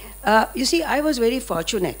this. You see, I was very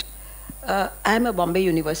fortunate. I am a Bombay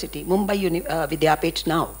University, Mumbai Vidyapith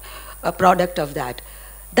now, a product of that.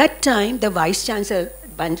 That time, the Vice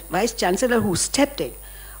Chancellor who stepped in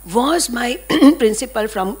was my principal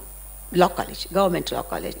from Law College, Government Law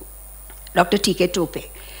College, Dr. T.K. Tope.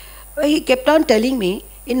 He kept on telling me,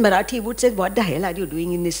 in Marathi, he would say, what the hell are you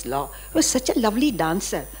doing in this law? He was such a lovely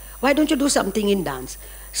dancer. Why don't you do something in dance?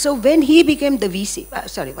 So when he became the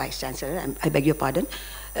Vice Chancellor, I beg your pardon,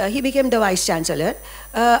 he became the Vice Chancellor,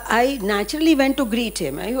 I naturally went to greet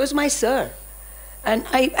him. He was my sir. And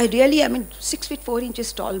I really, 6 feet 4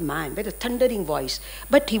 inches tall man with a thundering voice,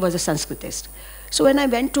 but he was a Sanskritist. So when I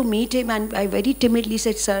went to meet him, and I very timidly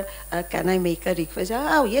said, sir, can I make a request?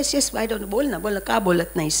 Oh, yes, why don't you? Bolna, ka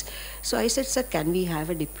bolat nice. So I said, sir, can we have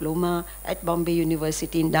a diploma at Bombay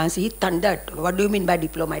University in dance? He thundered, what do you mean by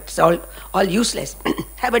diploma? It's all useless.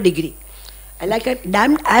 Have a degree. Like a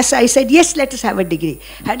damned ass, I said, yes, let us have a degree.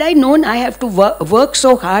 Had I known I have to work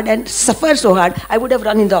so hard and suffer so hard, I would have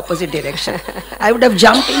run in the opposite direction. I would have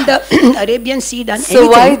jumped in the Arabian Sea, done anything. So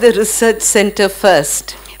why the research center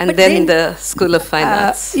first? And then the School of Fine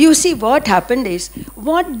Arts. You see, what happened is,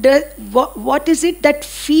 what is it that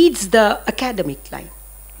feeds the academic line?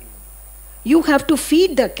 You have to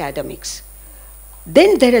feed the academics.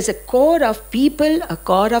 Then there is a core of people, a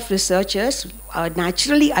core of researchers.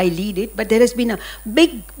 Naturally, I lead it, but there has been a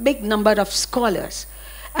big number of scholars.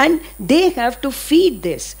 And they have to feed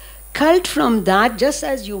this. Cult from that, just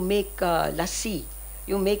as you make lassi,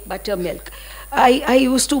 you make buttermilk. I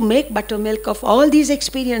used to make buttermilk of all these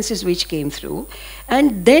experiences which came through.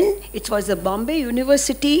 And then it was the Bombay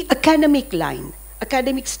University academic line,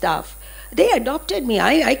 academic staff. They adopted me.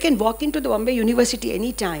 I can walk into the Bombay University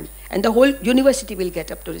anytime, and the whole university will get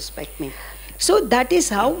up to respect me. So that is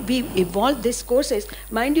how we evolved these courses.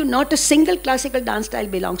 Mind you, not a single classical dance style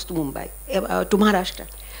belongs to Mumbai, to Maharashtra.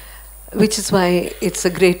 Which is why it's a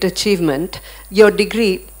great achievement. Your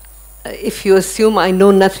degree, if you assume I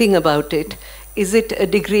know nothing about it, is it a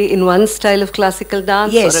degree in one style of classical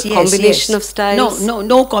dance, or a combination of styles?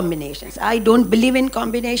 No combinations. I don't believe in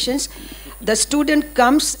combinations. The student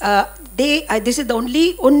comes, this is the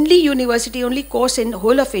only university, only course in the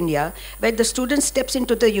whole of India where the student steps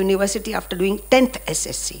into the university after doing 10th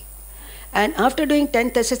SSC. And after doing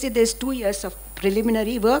 10th SSC, there's 2 years of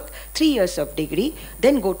preliminary work, 3 years of degree,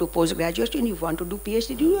 then go to post-graduation. If you want to do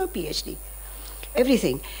PhD, do your PhD.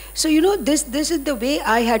 Everything. So, this is the way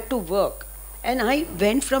I had to work. And I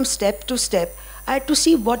went from step to step. I had to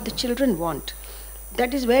see what the children want.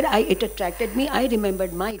 That is where it attracted me. I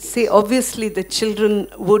remembered my days. See, obviously the children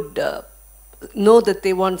would know that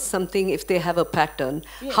they want something if they have a pattern.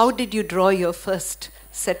 Yes. How did you draw your first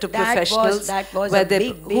set of professionals? That was a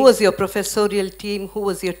big... Who was your professorial team? Who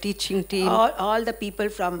was your teaching team? All the people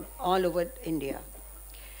from all over India.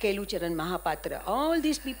 Kelucharan, Mahapatra, all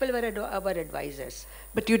these people were our advisors.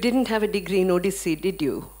 But you didn't have a degree in Odissi, did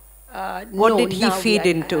you? What did he feed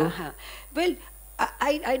into? Well,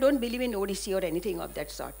 I don't believe in Odissi or anything of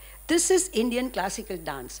that sort. This is Indian classical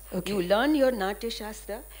dance. Okay. You learn your Natya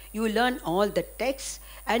Shastra, you learn all the texts,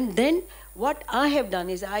 and then what I have done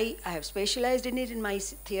is I have specialized in it, and my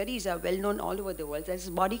theories are well known all over the world. That's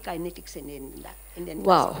body kinetics in Indian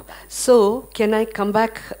wow. classical dance. So, can I come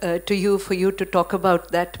back to you for you to talk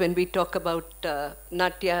about that when we talk about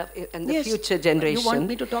Natya and the future generation? You want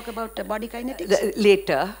me to talk about body kinetics?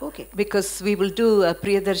 Later. Okay. Because we will do a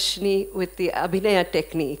Priyadarshini with the Abhinaya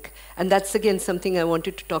technique. And that's again something I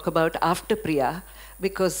wanted to talk about after Priya,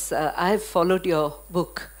 because I have followed your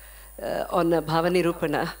book on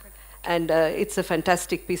Bhavanirupana. And it's a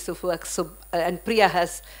fantastic piece of work. So, and Priya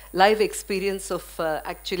has live experience of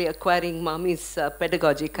actually acquiring Mami's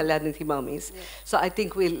pedagogy, Kalyanasundaram Mami's. Yeah. So I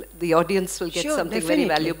think the audience will get something definitely. very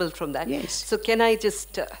valuable from that. Yes. So can I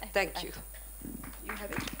just, thank you. You have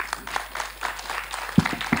it.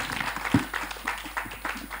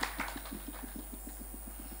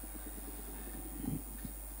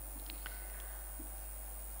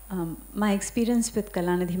 my experience with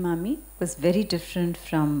Kalanidhi Mami was very different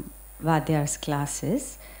from Vadyar's classes,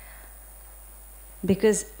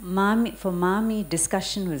 because for Mami,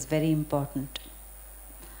 discussion was very important.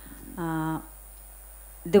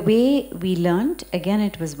 The way we learned, again,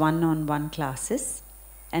 it was one-on-one classes,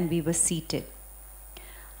 and we were seated.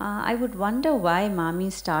 I would wonder why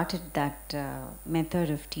Mami started that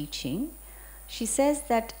method of teaching. She says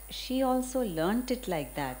that she also learnt it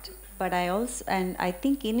like that. But I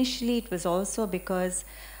think initially it was also because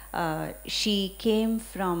she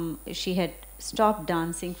had stopped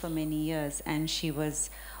dancing for many years, and she was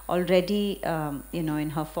already, in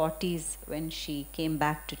her 40s when she came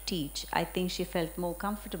back to teach. I think she felt more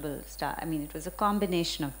comfortable. It was a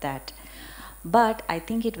combination of that. But I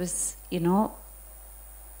think it was,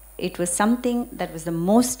 it was something that was the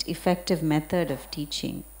most effective method of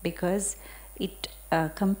teaching, because it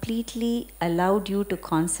completely allowed you to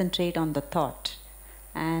concentrate on the thought.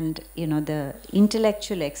 And, the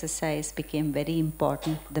intellectual exercise became very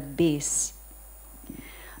important, the base,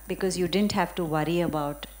 because you didn't have to worry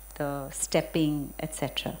about the stepping,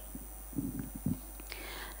 etc.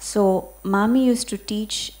 So, Mami used to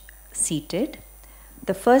teach seated.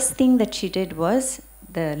 The first thing that she did was,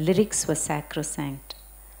 the lyrics were sacrosanct.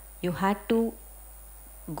 You had to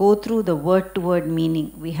go through the word-to-word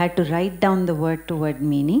meaning. We had to write down the word-to-word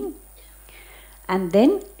meaning. And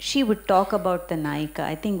then she would talk about the Naika.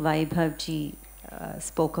 I think Vaibhavji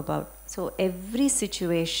spoke about. So every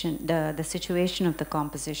situation, the situation of the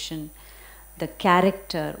composition, the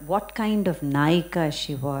character, what kind of Naika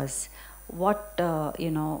she was, what,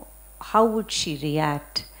 how would she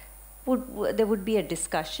react, there would be a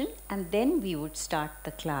discussion, and then we would start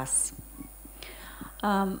the class.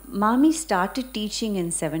 Mami started teaching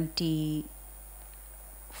in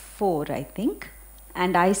 74, I think,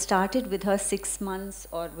 and I started with her 6 months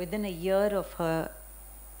or within a year of her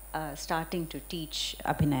starting to teach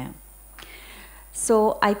Abhinaya.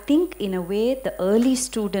 So I think in a way the early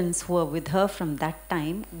students who were with her from that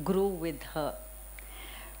time grew with her.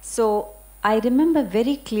 So I remember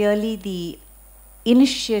very clearly the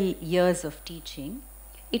initial years of teaching.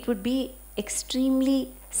 It would be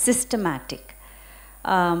extremely systematic.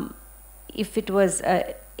 If it was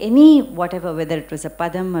whether it was a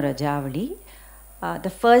padam or a javali, the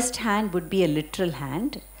first hand would be a literal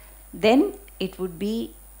hand. Then there would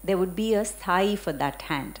be a sthai for that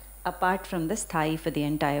hand, apart from the sthai for the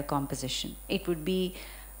entire composition. It would be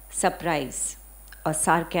surprise or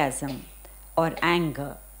sarcasm or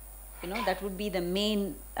anger. That would be the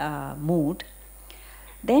main mood.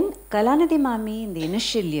 Then Kalanidhi Mami in the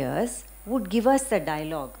initial years would give us the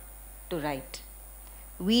dialogue to write.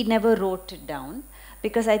 We never wrote it down,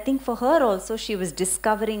 because I think for her also she was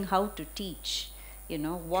discovering how to teach.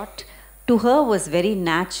 What to her was very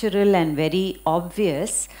natural and very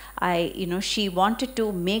obvious. She wanted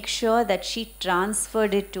to make sure that she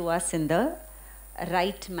transferred it to us in the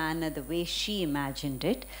right manner, the way she imagined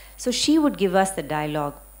it. So she would give us the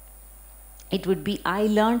dialogue. It would be, I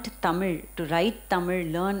learnt Tamil, to write Tamil,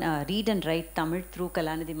 read and write Tamil through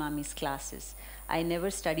Kalanidhi Mami's classes. I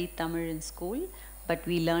never studied Tamil in school, but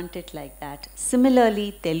we learnt it like that.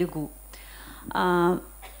 Similarly, Telugu.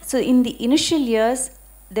 So in the initial years,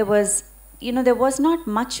 there was not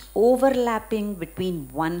much overlapping between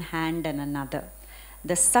one hand and another.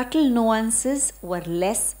 The subtle nuances were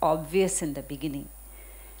less obvious in the beginning.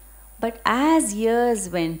 But as years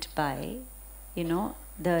went by,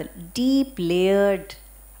 the deep layered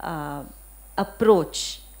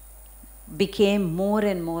approach became more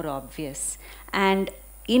and more obvious. And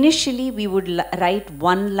initially we would write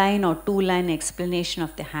 1 line or 2 line explanation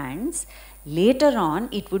of the hands. Later on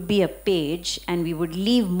it would be a page, and we would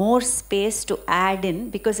leave more space to add in,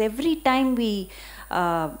 because every time we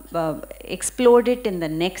explored it in the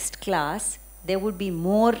next class, there would be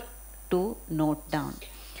more to note down.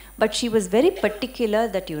 But she was very particular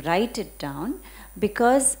that you write it down,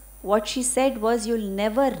 because what she said was, you'll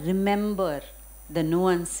never remember the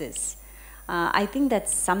nuances. I think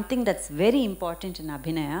that's something that's very important in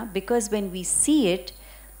Abhinaya, because when we see it,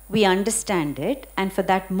 we understand it, and for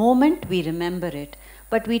that moment we remember it.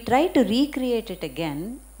 But we try to recreate it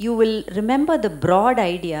again, you will remember the broad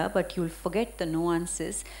idea, but you'll forget the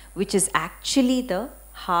nuances, which is actually the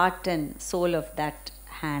heart and soul of that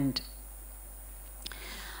hand.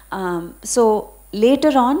 So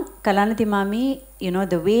later on, Kalanidhi Mami,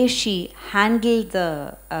 the way she handled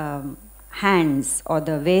the hands or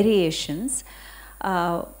the variations,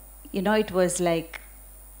 it was like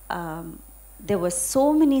there were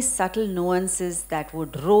so many subtle nuances that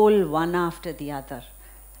would roll one after the other,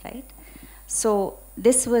 right? So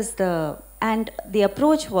this was and the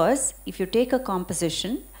approach was, if you take a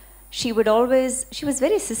composition, she was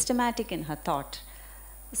very systematic in her thought.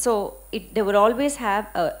 So they would always have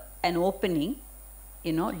an opening,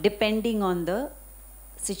 you know, depending on the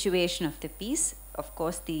situation of the piece, of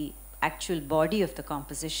course the actual body of the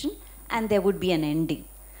composition, and there would be an ending.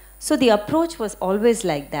 So the approach was always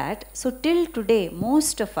like that. So till today,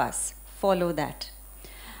 most of us follow that.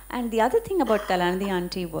 And the other thing about Kalanidhi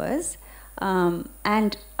auntie was,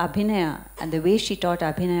 and Abhinaya, and the way she taught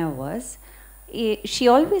Abhinaya was, she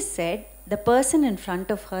always said the person in front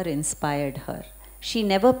of her inspired her. She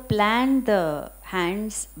never planned the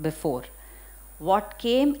hands before. What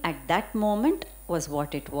came at that moment was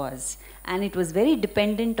what it was. And it was very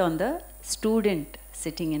dependent on the student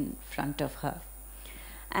sitting in front of her.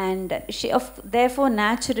 And therefore,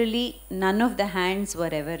 naturally, none of the hands were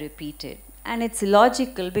ever repeated. And it's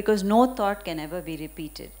logical because no thought can ever be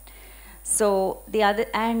repeated. So the other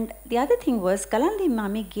thing was, Kalanidhi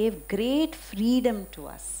Mami gave great freedom to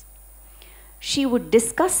us. She would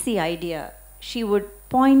discuss the idea. She would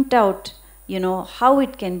point out, you know, how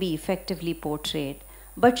it can be effectively portrayed.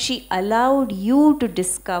 But she allowed you to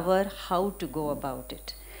discover how to go about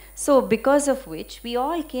it. So because of which, we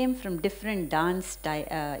all came from different dance,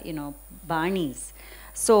 banis.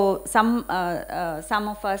 So some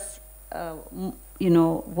of us, you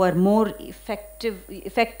know, were more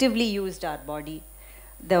effectively used our body.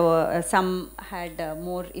 There were some had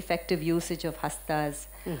more effective usage of hastas.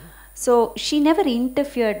 Mm-hmm. So she never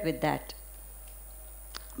interfered with that.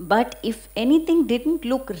 But if anything didn't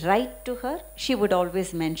look right to her, she would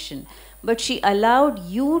always mention. But she allowed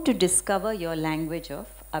you to discover your language of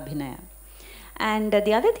Abhinaya. And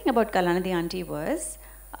the other thing about Kalanidhi auntie was,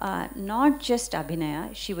 not just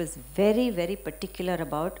Abhinaya, she was very, very particular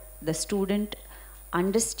about the student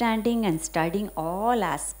understanding and studying all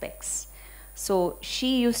aspects. So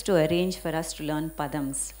she used to arrange for us to learn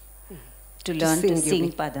padams, to learn to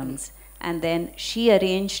sing padams. And then she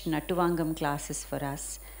arranged Nattuvangam classes for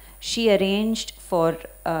us. She arranged for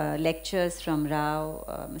lectures from Rao,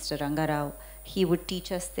 Mr. Rangarao. He would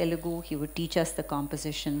teach us Telugu, he would teach us the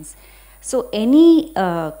compositions. So any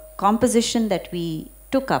composition that we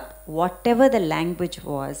took up, whatever the language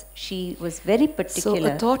was, she was very particular.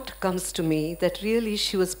 So a thought comes to me that really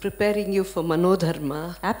she was preparing you for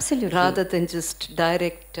Manodharma. Absolutely. Rather than just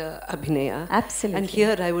direct Abhinaya. Absolutely. And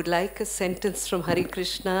here I would like a sentence from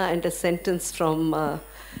Harikrishna and a sentence from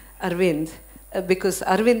Aravinth. Because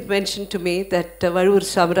Aravinth mentioned to me that Varur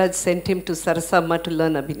Shamraj sent him to Sarasamma to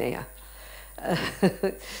learn Abhinaya.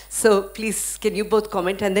 So please, can you both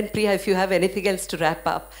comment? And then Priya, if you have anything else to wrap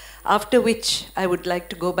up. After which, I would like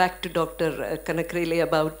to go back to Dr. Kanak Rele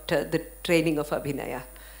about the training of Abhinaya.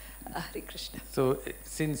 Harikrishna. So,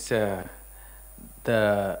 since the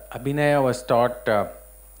Abhinaya was taught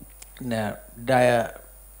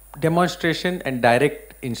demonstration and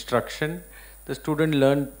direct instruction, the student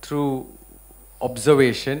learned through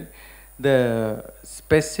observation. The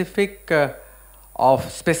specifics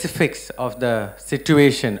of the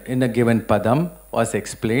situation in a given padam was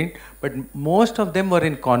explained, but most of them were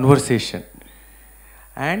in conversation.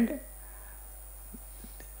 And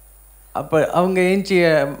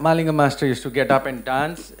Malinga master used to get up and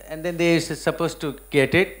dance, and then they were supposed to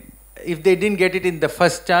get it. If they didn't get it in the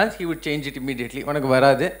first chance, he would change it immediately. Because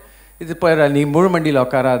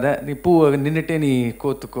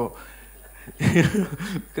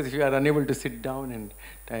if you are unable to sit down and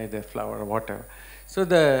tie the flower or whatever. So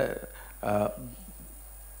the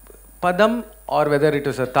padam, or whether it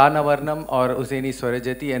was a Tanavarnam or Useni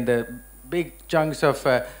Swarajati, and the big chunks of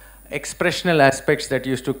expressional aspects that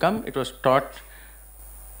used to come, it was taught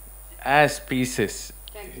as pieces.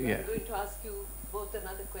 Thank you. Yeah. I'm going to ask you both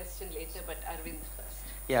another question later, but Aravinth first.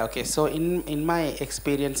 Yeah, okay. So in my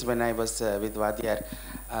experience when I was with Vadiyar,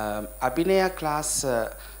 Abhinaya class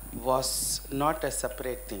was not a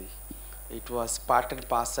separate thing. It was part and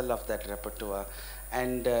parcel of that repertoire,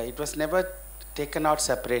 and it was never taken out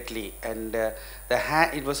separately. And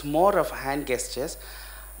it was more of hand gestures.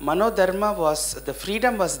 Manodharma was, the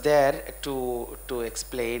freedom was there to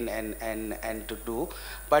explain and to do.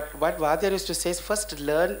 But what Vadiyar used to say is, first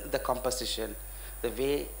learn the composition, the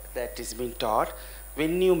way that is being taught.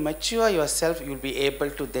 When you mature yourself, you will be able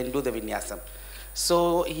to then do the vinyasam.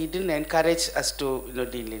 So he didn't encourage us to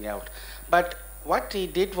delineate out. But what he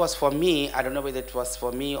did was, for me, I don't know whether it was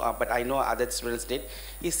for me, but I know other students did,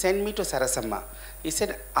 he sent me to Sarasamma. He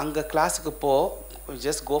said, Anga class po,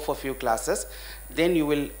 just go for a few classes, then you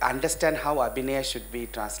will understand how Abhinaya should be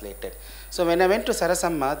translated. So when I went to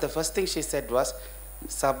Sarasamma, the first thing she said was,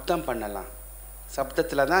 Sabdam pannalam.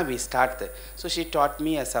 Sabdathala we start. So she taught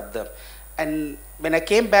me a sabdam. And when I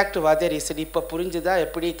came back to Vadiyar, he said, "Ippa purinjada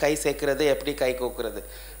eppadi kai sekkirathu, eppadi kai kokkurathu."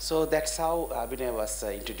 So that's how Abhinaya was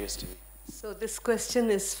introduced to me. So this question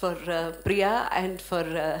is for Priya and for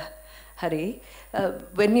Hari.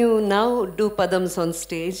 When you now do padams on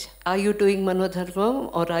stage, are you doing Manodharmam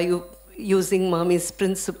or are you using Mami's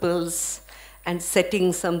principles and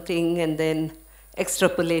setting something and then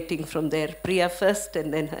extrapolating from there? Priya first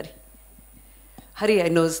and then Hari. Hari, I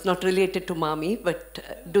know is not related to Mami, but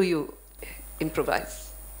do you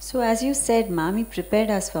improvise? So as you said, Mami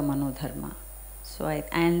prepared us for Manodharma. So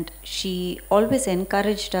and she always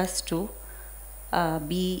encouraged us to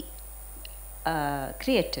be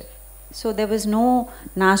creative. So there was no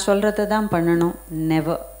na solradadam pannano,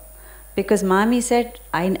 never. Because Mami said,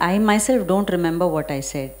 I myself don't remember what I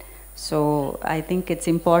said. So I think it's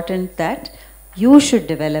important that you should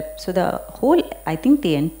develop. So I think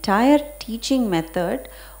the entire teaching method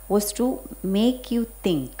was to make you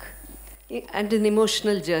think. And an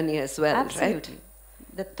emotional journey as well, Absolutely.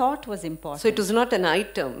 right? The thought was important. So it was not an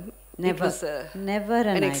item. Never. It was Never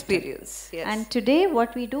an item. experience. Yes. And today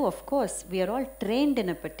what we do, of course, we are all trained in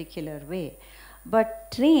a particular way. But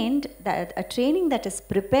a training that has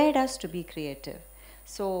prepared us to be creative.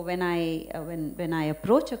 So when I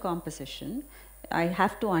approach a composition, I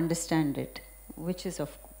have to understand it, which is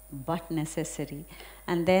of but necessary,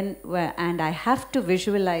 and I have to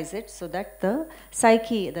visualize it so that the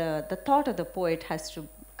psyche, the thought of the poet has to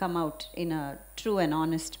come out in a true and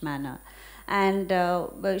honest manner. And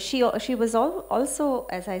she was also,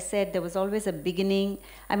 as I said, there was always a beginning.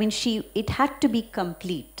 I mean, it had to be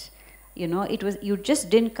complete. You know, you just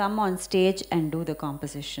didn't come on stage and do the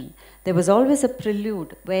composition. There was always a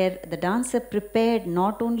prelude where the dancer prepared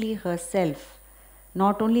not only herself,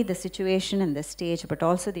 not only the situation and the stage, but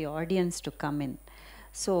also the audience to come in.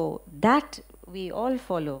 So that we all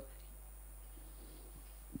follow.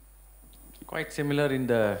 Quite similar in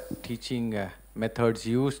the teaching methods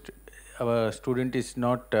used. Our student is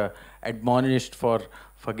not admonished for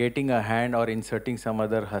forgetting a hand or inserting some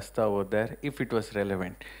other hasta over there if it was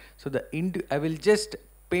relevant. So I will just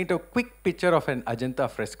paint a quick picture of an Ajanta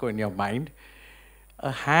fresco in your mind.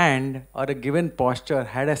 A hand or a given posture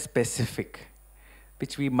had a specific,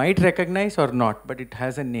 which we might recognize or not, but it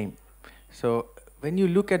has a name. So when you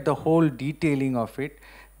look at the whole detailing of it,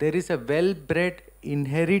 there is a well-bred,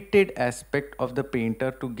 inherited aspect of the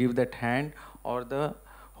painter to give that hand or the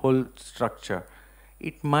whole structure.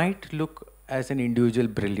 It might look as an individual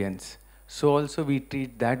brilliance. So also we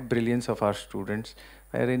treat that brilliance of our students,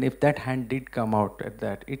 wherein if that hand did come out at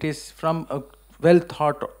that, it is from a well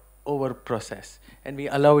thought over process and we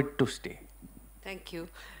allow it to stay. Thank you.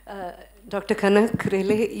 Dr. Kanak,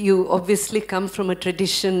 Rele, you obviously come from a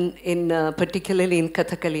tradition particularly in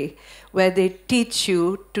Kathakali, where they teach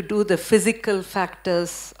you to do the physical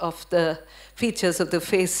factors of the features of the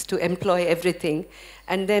face to employ everything.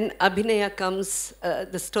 And then Abhinaya comes,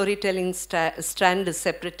 the storytelling strand is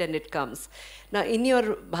separate and it comes. Now in your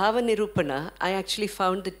Bhava Nirupana, I actually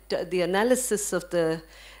found that the analysis of the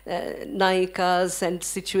Nayikas and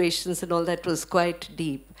situations and all that was quite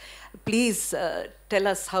deep. Please tell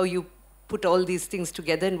us how you put all these things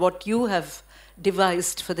together and what you have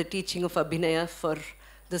devised for the teaching of Abhinaya for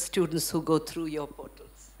the students who go through your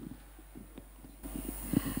portals.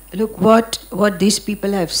 Look, what these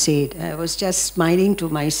people have said, I was just smiling to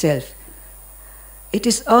myself. It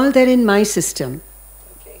is all there in my system,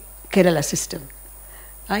 okay. Kerala system.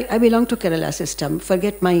 I belong to Kerala system,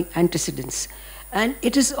 forget my antecedents. And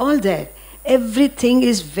it is all there. Everything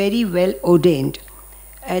is very well ordained.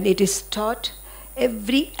 And it is taught,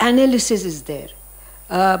 every analysis is there.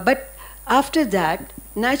 But after that,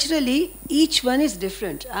 naturally, each one is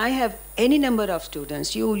different. I have any number of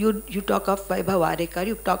students. You talk of Vaibhav Arekar,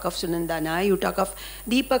 you talk of Sunandana, you talk of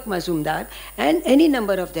Deepak Mazumdar, and any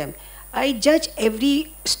number of them. I judge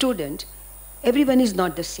every student, everyone is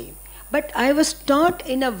not the same. But I was taught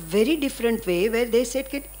in a very different way where they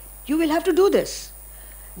said, you will have to do this.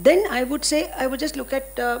 Then I would just look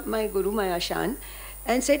at my Guru, my Ashan,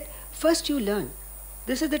 and said, first you learn.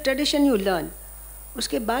 This is the tradition you learn.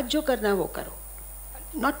 Uske baad jo karna wo karo.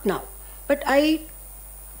 Not now. But I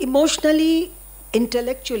emotionally,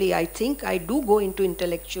 intellectually, I think I do go into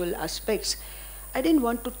intellectual aspects. I didn't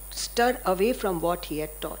want to stir away from what he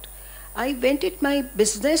had taught. I went it my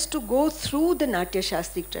business to go through the Natya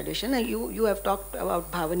Shastric tradition. And you have talked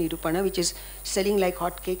about Bhava Nirupana, which is selling like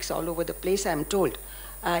hotcakes all over the place, I am told.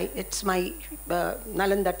 It's my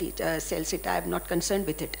Nalanda sells it. I am not concerned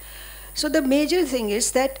with it. So the major thing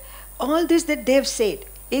is that all this that they have said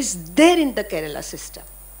is there in the Kerala system.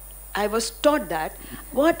 I was taught that.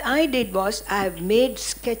 What I did was I have made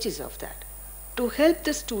sketches of that to help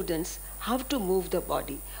the students how to move the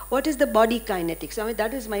body. What is the body kinetics? I mean,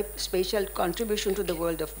 that is my special contribution to the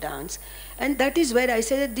world of dance. And that is where I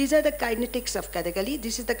say that these are the kinetics of Kathakali,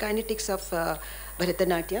 this is the kinetics of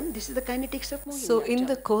Bharatanatyam, this is the kinetics of Mohiniyattam. So in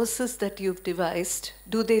the courses that you've devised,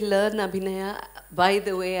 do they learn Abhinaya, by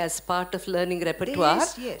the way, as part of learning repertoire?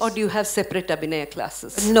 Yes, yes. Or do you have separate Abhinaya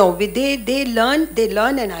classes? No, they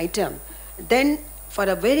learn an item. Then for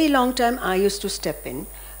a very long time I used to step in.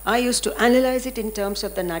 I used to analyze it in terms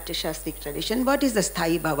of the Natya Shastric tradition. What is the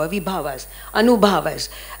Sthayi Bhava, Vibhavas, Anubhavas,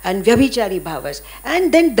 and Vyabhichari Bhavas?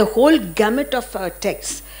 And then the whole gamut of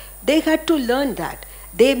texts. They had to learn that.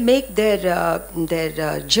 They make their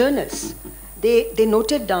journals. They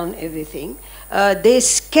noted down everything. They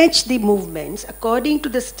sketch the movements according to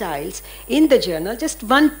the styles in the journal. Just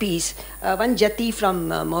one piece, one jati from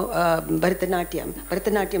Bharatanatyam.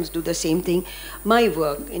 Bharataнаtyams do the same thing. My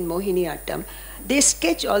work in Mohiniyattam. They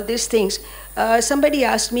sketch all these things. Somebody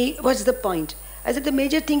asked me, what's the point? I said the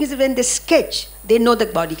major thing is that when they sketch, they know the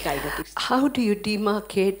body kinetics. How do you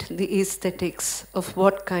demarcate the aesthetics of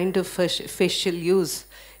what kind of facial use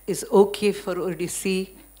is okay for Odissi,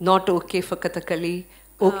 not okay for Kathakali,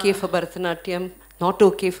 okay for Bharatanatyam, not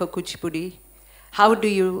okay for Kuchipudi? How do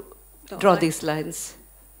you draw these lines?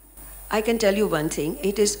 I can tell you one thing.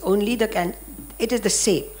 It is only it is the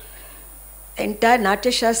same. Entire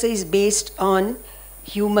Natya Shastra is based on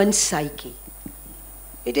human psyche.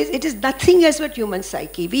 It is nothing else but human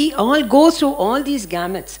psyche. We all go through all these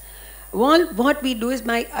gamuts. What we do is,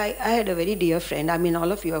 I had a very dear friend, I mean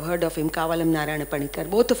all of you have heard of him, Kavalam Narayana Panikar.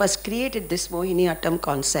 Both of us created this Mohiniyattam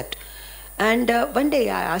concept. And one day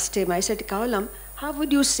I asked him, I said, Kavalam, how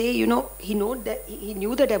would you say, he knew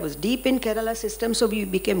that I was deep in Kerala system, so we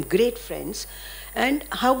became great friends. And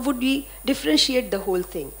how would we differentiate the whole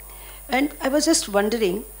thing? And I was just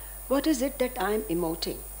wondering, what is it that I'm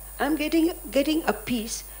emoting? I'm getting a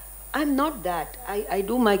piece. I'm not that. I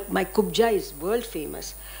do my kubja is world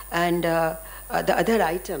famous, and the other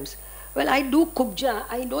items. Well, I do kubja.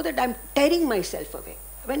 I know that I'm tearing myself away.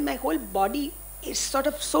 When my whole body is sort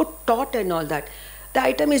of so taut and all that, the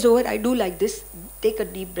item is over. I do like this, take a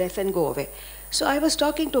deep breath and go away. So I was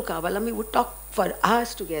talking to Kavalam. We would talk for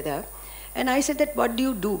hours together, and I said that, what do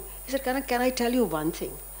you do? He said, Kanak, can I tell you one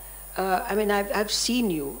thing? I've seen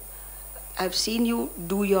you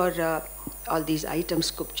do your all these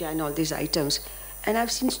items, kupcha and all these items, and I've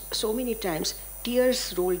seen so many times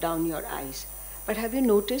tears roll down your eyes. But have you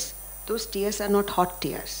noticed those tears are not hot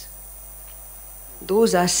tears?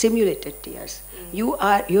 Those are simulated tears. You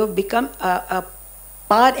have become a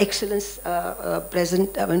par excellence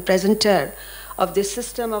presenter of this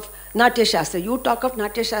system of Natya Shastra. You talk of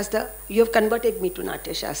Natya Shastra, you have converted me to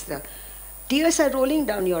Natya Shastra. Tears are rolling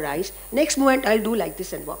down your eyes. Next moment, I'll do like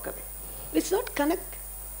this and walk away. It's not Kanak.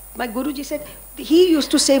 My Guruji said, he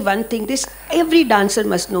used to say one thing, this every dancer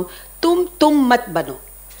must know, tum mat bano.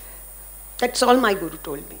 That's all my Guru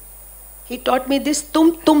told me. He taught me this,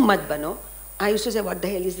 tum mat bano. I used to say, what the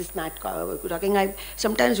hell is this mad talking? I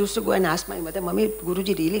sometimes used to go and ask my mother, Mummy,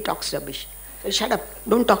 Guruji really talks rubbish. I said, shut up,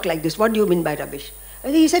 don't talk like this. What do you mean by rubbish?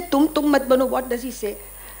 And he said, tum mat bano, what does he say?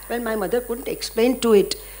 Well, my mother couldn't explain to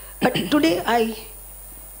it. But today I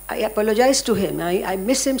apologize to him. I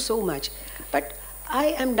miss him so much. But I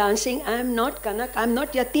am dancing. I am not Kanak. I am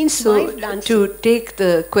not Yatin's wife dancing. To take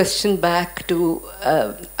the question back to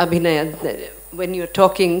Abhinaya, when you're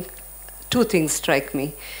talking, two things strike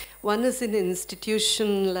me. One is an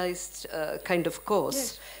institutionalized kind of course.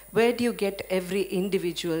 Yes. Where do you get every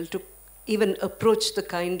individual to even approach the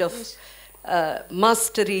kind of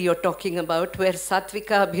mastery you're talking about, where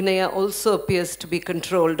Sattvika Abhinaya also appears to be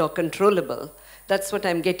controlled or controllable? That's what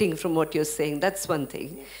I'm getting from what you're saying. That's one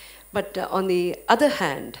thing. Yeah. But on the other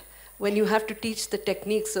hand, when you have to teach the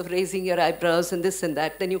techniques of raising your eyebrows and this and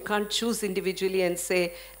that, then you can't choose individually and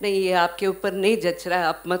say, nahi, ye aapke upar nahi jach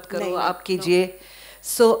raha, aap mat karo, aap kijiye.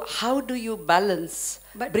 So how do you balance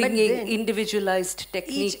bringing individualized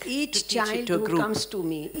technique each to child teach it to a group?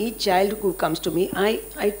 Each child who comes to me, I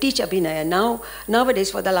teach Abhinaya. Nowadays,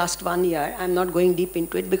 for the last 1 year, I'm not going deep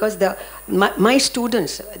into it because my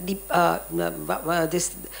students,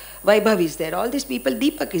 this Vaibhav is there, all these people,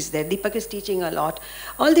 Deepak is there, Deepak is teaching a lot.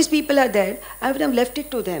 All these people are there, I would have left it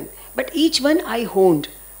to them. But each one I honed.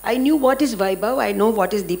 I knew what is Vaibhav, I know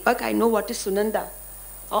what is Deepak, I know what is Sunanda.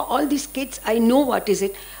 All these kids, I know what is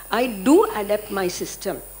it. I do adapt my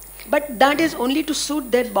system. But that is only to suit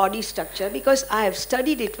their body structure because I have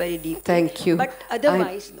studied it very deeply. Thank you. But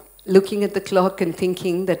otherwise, no. Looking at the clock and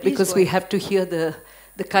thinking that because we have to hear the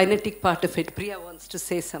kinetic part of it, Priya wants to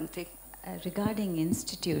say something. Regarding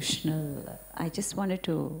institutional, I just wanted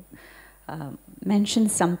to mention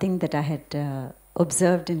something that I had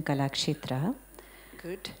observed in Kalakshetra.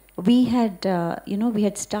 Good. We had, we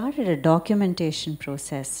had started a documentation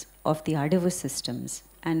process of the Adavu systems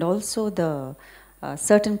and also the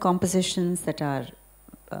certain compositions that are,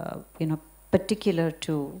 particular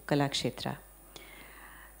to Kalakshetra.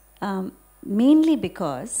 Mainly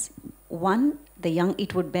because, one,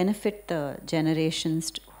 it would benefit the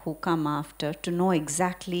generations who come after to know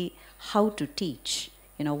exactly how to teach.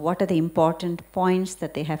 What are the important points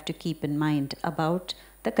that they have to keep in mind about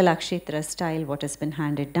the Kalakshetra style, what has been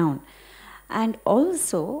handed down. And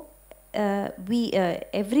also,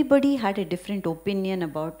 everybody had a different opinion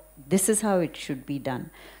about this is how it should be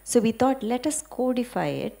done. So we thought, let us codify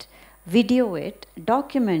it, video it,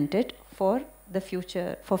 document it for the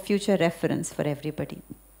future, for future reference for everybody.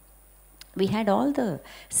 We had all the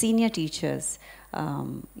senior teachers, at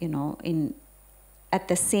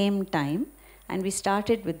the same time, and we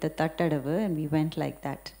started with the Tattadavu and we went like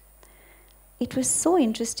that. It was so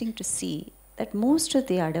interesting to see that most of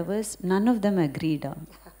the Adavas, none of them agreed on.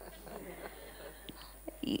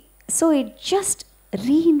 So it just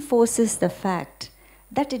reinforces the fact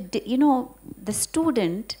that, the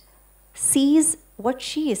student sees what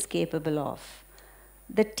she is capable of.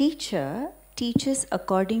 The teacher teaches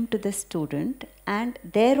according to the student and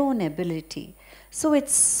their own ability. So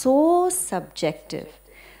it's so subjective.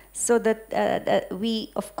 So that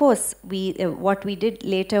what we did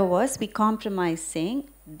later was we compromised saying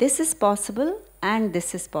this is possible and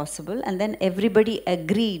this is possible, and then everybody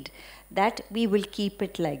agreed that we will keep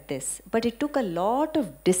it like this. But it took a lot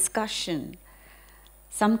of discussion,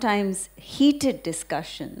 sometimes heated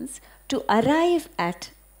discussions, to arrive at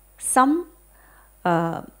some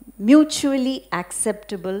mutually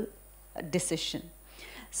acceptable decision.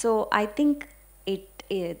 So I think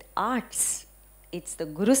arts, it's the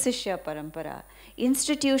Guru Sishya Parampara.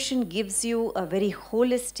 Institution gives you a very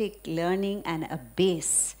holistic learning and a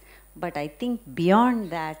base. But I think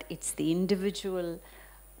beyond that, it's the individual,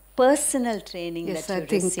 personal training that you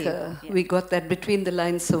receive. Yes, I think we got that between the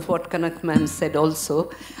lines of what Kanak ma'am said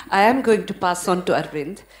also. I am going to pass on to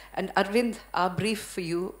Aravinth. And Aravinth, our brief for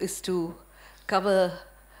you is to cover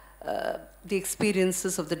the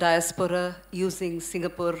experiences of the diaspora using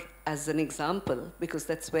Singapore as an example, because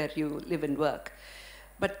that's where you live and work.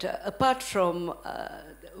 But apart from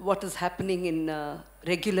what is happening in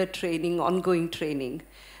regular training, ongoing training,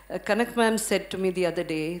 Kanak ma'am said to me the other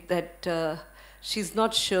day that she's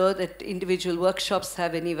not sure that individual workshops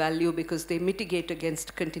have any value because they mitigate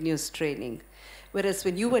against continuous training. Whereas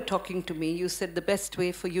when you were talking to me, you said the best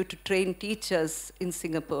way for you to train teachers in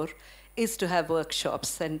Singapore is to have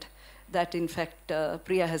workshops. And that, in fact,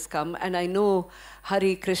 Priya has come. And I know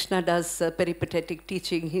Harikrishna does peripatetic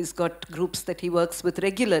teaching. He's got groups that he works with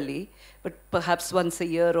regularly, but perhaps once a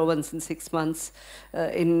year or once in 6 months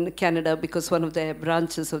in Canada, because one of their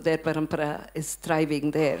branches of their parampara is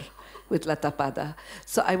thriving there with Latapada.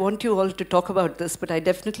 So I want you all to talk about this, but I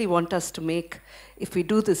definitely want us to make, if we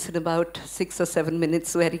do this in about 6 or 7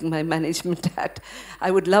 minutes, wearing my management hat,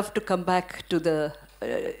 I would love to come back to the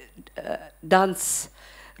dance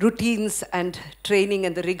routines and training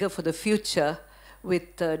and the rigor for the future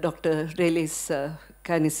with Dr. Rele's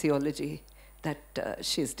kinesiology that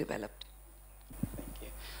she's developed. Thank you.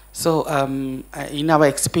 So in our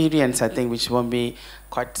experience, I think, which will be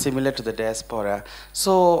quite similar to the diaspora.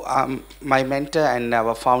 So my mentor and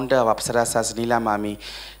our founder of Apsarasas, Neela Mami,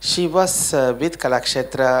 she was with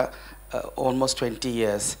Kalakshetra almost 20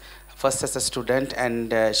 years. First as a student,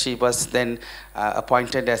 and she was then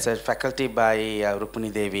appointed as a faculty by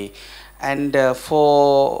Rukmini Devi. And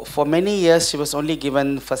for many years, she was only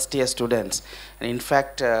given first-year students. And in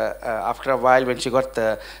fact, after a while, when she got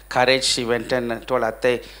the courage, she went and told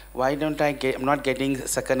Atte, why don't I'm not getting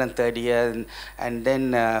second and third year. And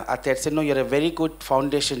then Atte had said, no, you're a very good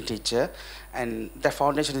foundation teacher. And the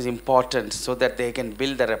foundation is important so that they can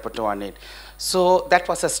build the repertoire on it. So that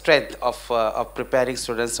was a strength of preparing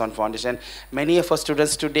students on foundation. Many of our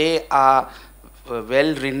students today are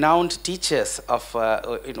well-renowned teachers of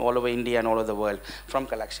in all over India and all over the world from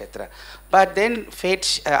Kalakshetra. But then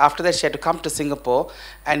fate, after that she had to come to Singapore,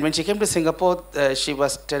 and when she came to Singapore, she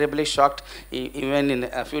was terribly shocked. Even in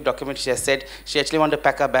a few documents she has said she actually wanted to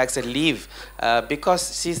pack her bags and leave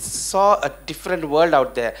because she saw a different world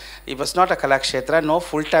out there. It was not a Kalakshetra, no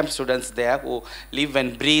full-time students there who live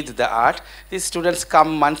and breathe the art. These students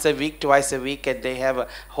come once a week, twice a week, and they have a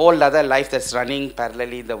whole other life that's running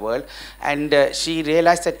parallelly in the world. And she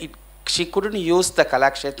realized that she couldn't use the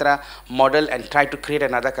Kalakshetra model and try to create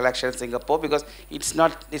another Kalakshetra in Singapore because it's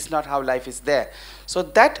not how life is there. So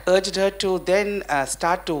that urged her to then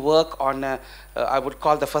start to work on I would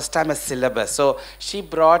call the first time a syllabus. So she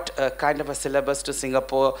brought a kind of a syllabus to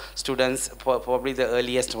Singapore students, probably the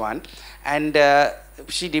earliest one. And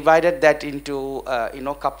she divided that into,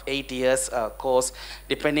 8 years course,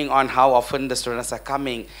 depending on how often the students are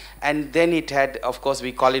coming. And then it had, of course,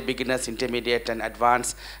 we call it beginners, intermediate, and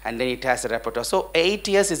advanced, and then it has a repertoire. So 8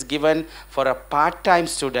 years is given for a part-time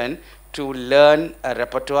student to learn a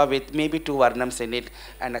repertoire with maybe 2 varnams in it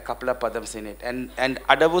and a couple of padams in it. And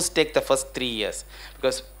Adavus take the first 3 years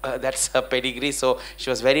because that's her pedigree. So she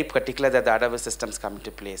was very particular that the Adavus systems come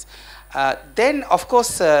into place. Then, of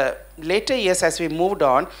course, later years as we moved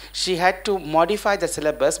on, she had to modify the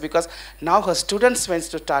syllabus because now her students went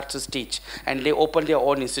to start to teach and they opened their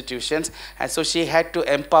own institutions. And so she had to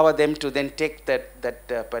empower them to then take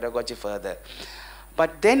that pedagogy further.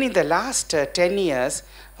 But then in the last 10 years,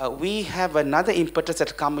 we have another impetus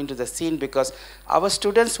that come into the scene because our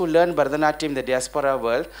students who learn Bharatanatyam in the diaspora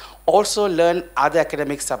world also learn other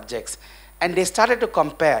academic subjects. And they started to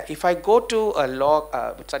compare. If I go to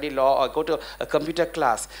a study law, or go to a computer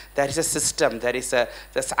class, there is a system,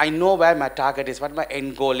 I know where my target is, what my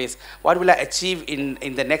end goal is, what will I achieve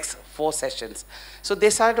in the next 4 sessions. So they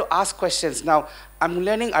started to ask questions. Now, I'm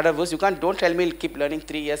learning Adavus. Don't tell me keep learning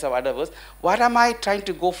 3 years of Adavus. What am I trying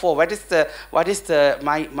to go for? What is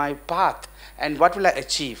my path? And what will I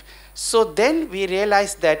achieve? So then we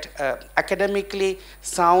realized that academically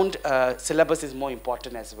sound syllabus is more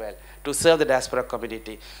important as well to serve the diaspora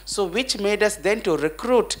community. So which made us then to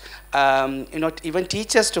recruit even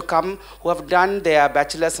teachers to come who have done their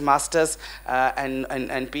bachelor's, master's and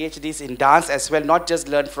PhDs in dance as well, not just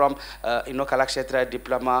learn from Kalakshetra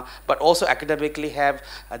diploma, but also academically have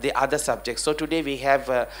the other subjects. So today we have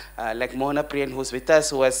like Mohana Priyan who's with us,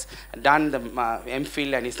 who has done the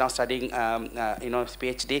MPhil and is now studying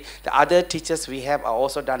PhD. The other teachers we have are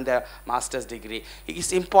also done their master's degree.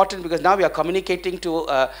 It's important because now we are communicating to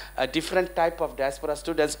a different type of diaspora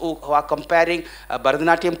students who are comparing a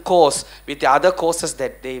Bharatanatyam course with the other courses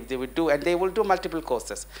that they would do, and they will do multiple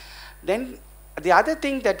courses. Then the other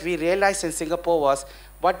thing that we realized in Singapore was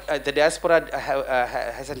what the diaspora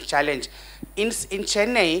has a challenge. In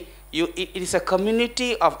Chennai, it is a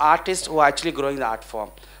community of artists who are actually growing the art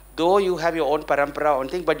form. Though you have your own parampara, own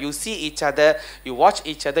thing, but you see each other, you watch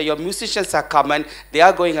each other, your musicians are common, they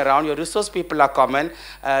are going around, your resource people are common.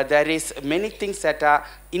 There is many things that are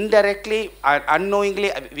indirectly and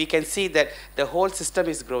unknowingly, we can see that the whole system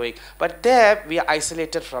is growing. But there, we are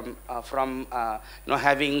isolated from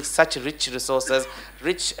having such rich resources,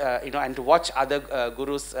 and to watch other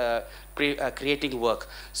gurus creating work.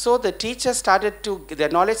 So the teachers their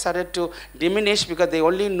knowledge started to diminish because they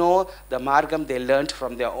only know the margam they learned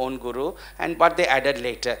from their own guru and what they added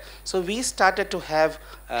later. So we started to have,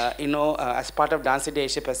 as part of Dance India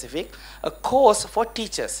Asia Pacific, a course for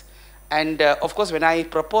teachers. And of course, when I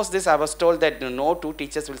proposed this, I was told that no 2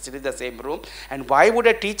 teachers will sit in the same room. And why would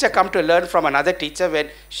a teacher come to learn from another teacher when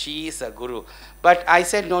she is a guru? But I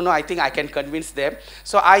said, no, I think I can convince them.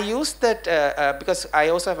 So I used that because I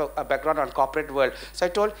also have a background on corporate world. So I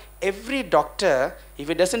told every doctor, if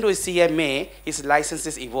he doesn't do his CMA, his license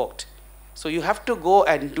is revoked. So you have to go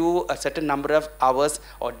and do a certain number of hours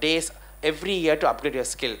or days every year to upgrade your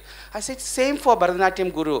skill. I said, same for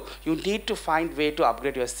Bharatanatyam Guru. You need to find way to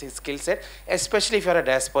upgrade your skill set, especially if you're a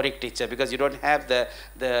diasporic teacher, because you don't have the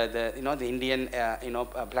Indian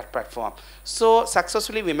platform. So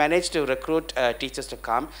successfully we managed to recruit teachers to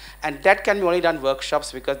come, and that can be only done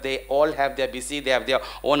workshops because they all have their busy, they have their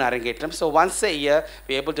own Arangetram. So once a year,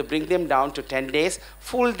 we're able to bring them down to 10 days,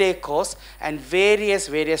 full day course, and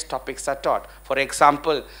various topics are taught. For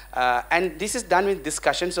example, and this is done with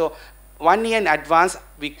discussion. So 1 year in advance,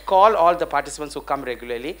 we call all the participants who come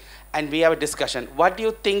regularly, and we have a discussion. What do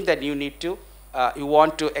you think that you need to, you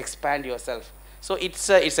want to expand yourself? So it's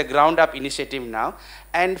a ground-up initiative now.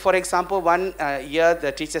 And for example, one year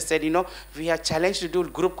the teacher said, we are challenged to do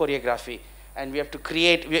group choreography. And we have to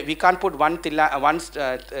create, we can't put one girl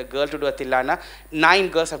to do a tilana, 9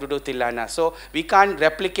 girls have to do tilana. So we can't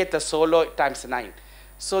replicate the solo times 9.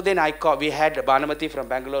 So then we had Bhanumati from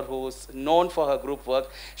Bangalore, who's known for her group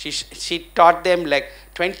work. She taught them like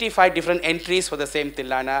 25 different entries for the same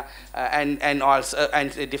tilana and also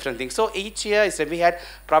different things. So each year we had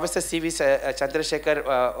Professor C.V.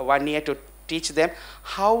 Chandrasekhar 1 year to teach them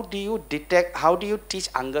how do you teach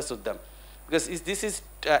Anga Suddham, because this is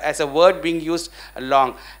as a word being used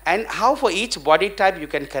long, and how for each body type you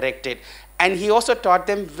can correct it. And he also taught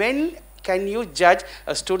them when can you judge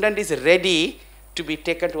a student is ready to be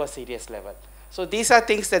taken to a serious level. So these are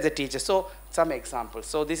things that the teachers, so some examples.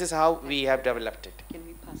 So this is how we have developed it. Can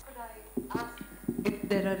we pass? Could I ask if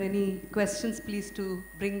there are any questions, please to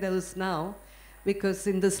bring those now. because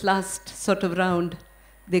in this last sort of round,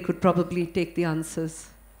 they could probably take the answers.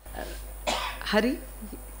 Hari,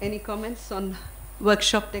 any comments on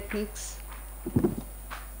workshop techniques?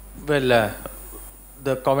 Well,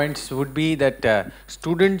 the comments would be that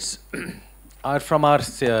students are from our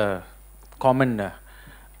common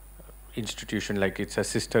institution, like it's a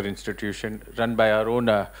sister institution run by our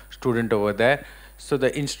own student over there. So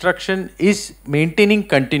the instruction is maintaining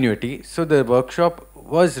continuity. So the workshop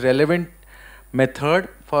was relevant method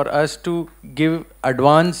for us to give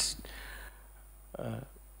advanced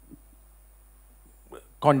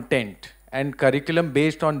content and curriculum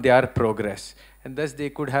based on their progress. And thus they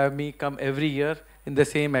could have me come every year in the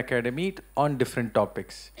same academy on different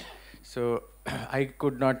topics. So I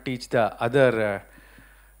could not teach the other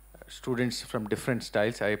students from different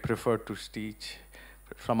styles. I prefer to teach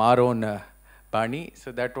from our own Bani.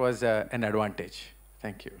 So that was an advantage.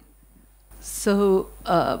 Thank you. So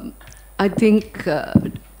I think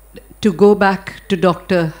to go back to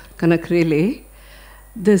Dr. Kanak Rele,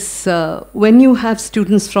 this, when you have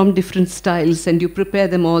students from different styles and you prepare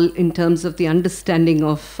them all in terms of the understanding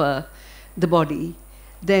of the body,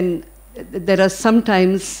 then there are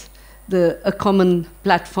sometimes a common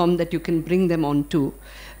platform that you can bring them onto.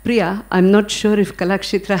 Priya, I'm not sure if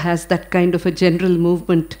Kalakshetra has that kind of a general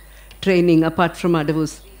movement training apart from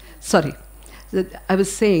Adavus. Sorry. I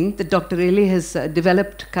was saying that Dr. Rele has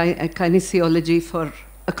developed kinesiology for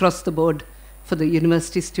across the board for the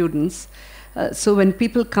university students. So when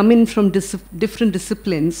people come in from different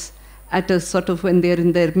disciplines at a sort of when they're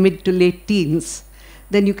in their mid to late teens,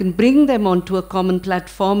 then you can bring them onto a common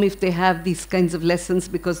platform if they have these kinds of lessons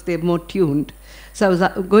because they're more tuned. So I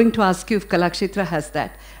was going to ask you if Kalakshetra has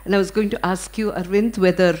that. And I was going to ask you, Aravinth,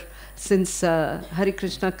 whether since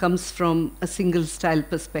Harikrishna comes from a single style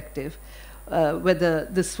perspective, whether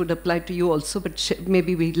this would apply to you also, but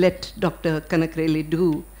maybe we let Dr. Kanak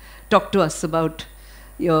Rele talk to us about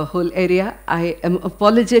your whole area. I am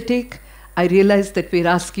apologetic. I realize that we're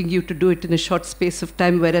asking you to do it in a short space of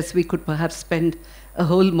time, whereas we could perhaps spend a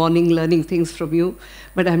whole morning learning things from you.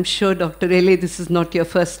 But I'm sure, Dr. Rele, this is not your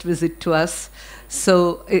first visit to us.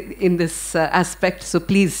 So in this aspect, so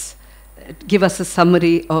please give us a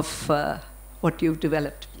summary of what you've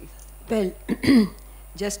developed, please. Well,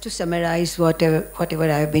 just to summarize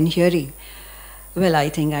whatever I've been hearing, well, I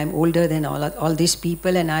think I'm older than all these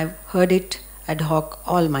people, and I've heard it ad hoc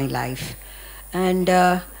all my life. And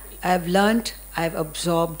I've learned, I've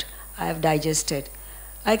absorbed, I've digested.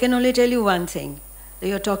 I can only tell you one thing.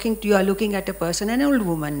 You are looking at a person, an old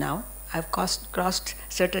woman now. I've crossed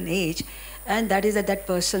certain age, and that is that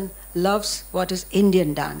person loves what is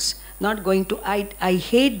Indian dance. Not going to, I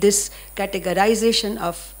hate this categorization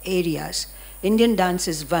of areas. Indian dance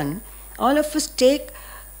is one. All of us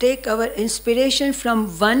take our inspiration from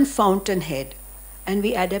one fountainhead and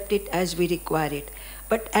we adapt it as we require it.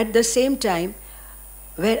 But at the same time,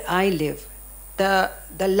 where I live, the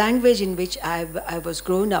language in which I was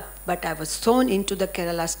grown up, but I was thrown into the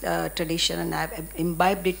Kerala tradition and I've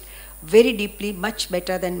imbibed it very deeply, much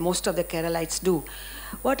better than most of the Keralites do.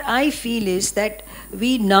 What I feel is that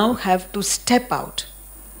we now have to step out.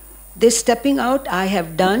 This stepping out I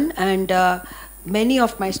have done, and many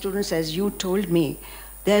of my students, as you told me,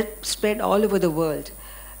 they're spread all over the world.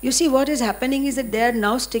 You see, what is happening is that they are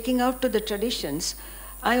now sticking out to the traditions.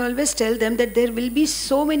 I always tell them that there will be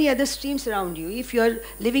so many other streams around you. If you are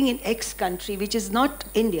living in X country, which is not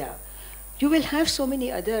India, you will have so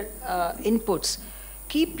many other inputs.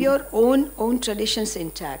 Keep your own traditions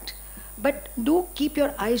intact. But do keep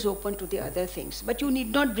your eyes open to the other things. But you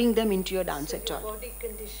need not bring them into your dance at all. Body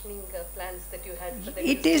conditioning plans that you had for them.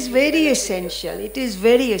 It is very essential. It is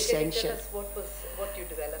very essential. Can you tell us what you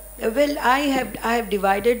developed? Well, I have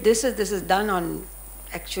divided. This is done on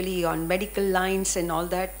actually on medical lines and all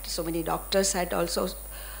that. So many doctors had also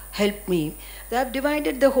helped me. They have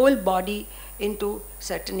divided the whole body into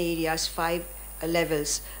certain areas, 5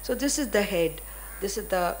 levels. So this is the head. This is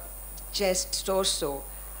the chest, torso.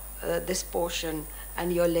 This portion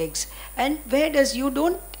and your legs, and where does you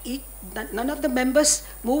don't eat, none of the members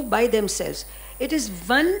move by themselves. It is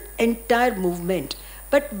one entire movement,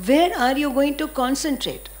 but where are you going to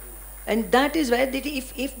concentrate? And that is where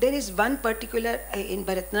if there is one particular, in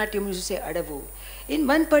Bharatanatyam you say adavu, in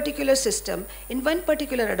one particular system, in one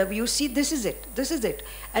particular adavu, you see this is it,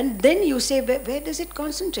 and then you say where does it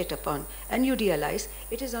concentrate upon, and you realize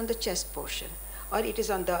it is on the chest portion or it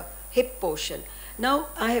is on the hip portion. Now,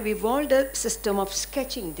 I have evolved a system of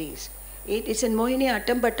sketching these. It's in Mohini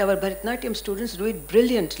Atam, but our Bharatanatyam students do it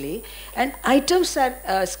brilliantly. And items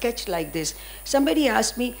are sketched like this. Somebody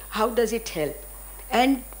asked me, how does it help?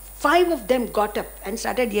 And 5 of them got up and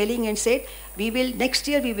started yelling and said, next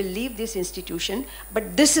year we will leave this institution,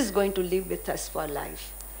 but this is going to live with us for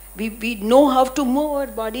life. We know how to move our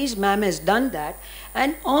bodies, ma'am has done that.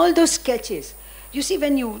 And all those sketches, you see,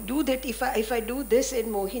 when you do that, if I do this in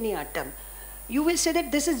Mohini Attam, you will say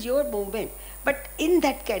that this is your movement. But in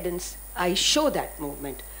that cadence, I show that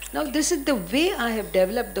movement. Now, this is the way I have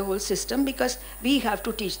developed the whole system, because we have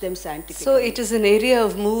to teach them scientifically. So it is an area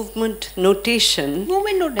of movement notation,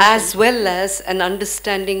 as well as an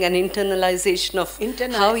understanding and internalization of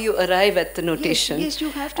how you arrive at the notation. Yes, you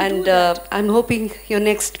have to and do that. I'm hoping your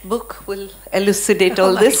next book will elucidate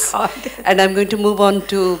all this. God. And I'm going to move on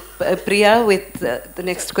to Priya with the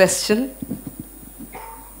next question.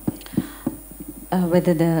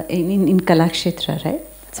 Whether in Kalakshetra, right?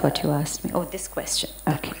 That's what you asked me. Oh, this question.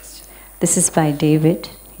 Okay. This is by David.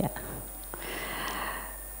 Yeah.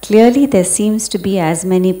 Clearly, there seems to be as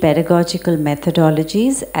many pedagogical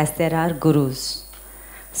methodologies as there are gurus.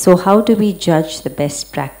 So how do we judge the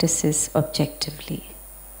best practices objectively?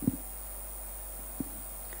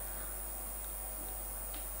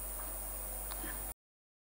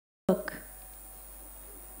 Look,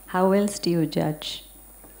 how else do you judge?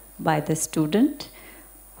 By the student,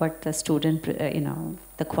 what the student,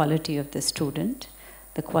 the quality of the student,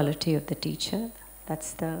 the quality of the teacher.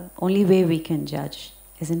 That's the only way we can judge,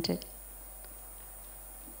 isn't it?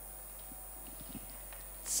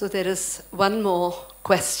 So there is one more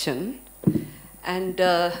question, and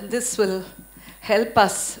this will help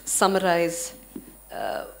us summarize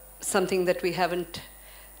something that we haven't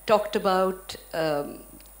talked about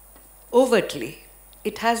overtly.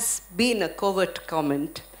 It has been a covert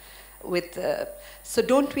comment with, so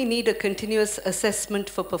don't we need a continuous assessment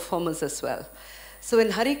for performers as well? So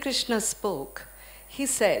when Harikrishna spoke, he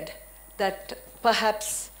said that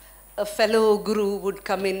perhaps a fellow guru would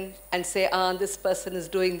come in and say, this person is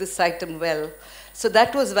doing this item well. So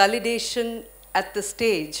that was validation at the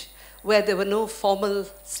stage where there were no formal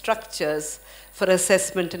structures for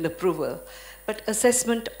assessment and approval. But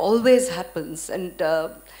assessment always happens, and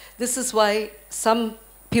this is why some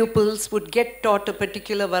pupils would get taught a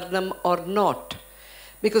particular varnam or not.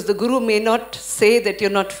 Because the guru may not say that you're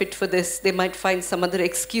not fit for this. They might find some other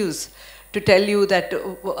excuse to tell you that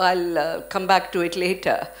I'll come back to it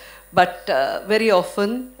later. But very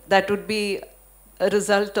often that would be a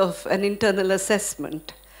result of an internal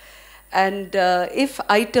assessment. And if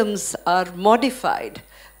items are modified,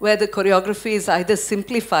 where the choreography is either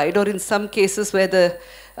simplified or in some cases where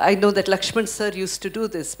I know that Lakshman sir used to do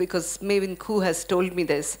this because Mavin Koo has told me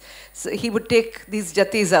this. So he would take these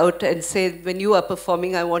jatis out and say, when you are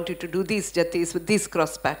performing, I want you to do these jatis with these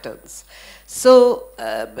cross patterns. So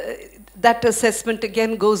that assessment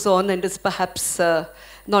again goes on and is perhaps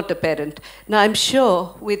not apparent. Now I'm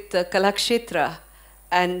sure with Kalakshetra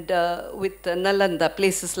and with Nalanda,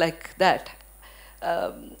 places like that,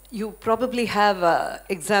 you probably have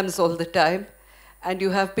exams all the time, and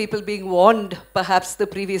you have people being warned perhaps the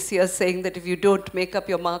previous year saying that if you don't make up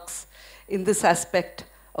your marks in this aspect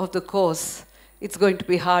of the course, it's going to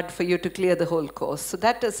be hard for you to clear the whole course. So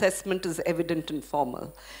that assessment is evident and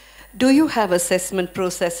formal. Do you have assessment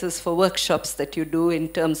processes for workshops that you do in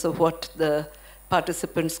terms of what the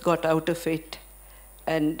participants got out of it,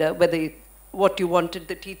 and whether what you wanted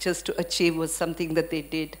the teachers to achieve was something that they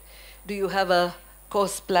did? Do you have a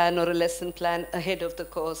course plan or a lesson plan ahead of the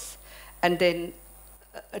course, and then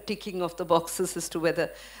a ticking of the boxes as to whether...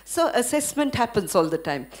 So assessment happens all the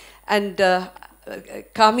time. And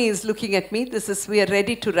Kami is looking at me. We are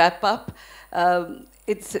ready to wrap up.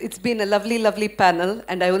 It's been a lovely, lovely panel,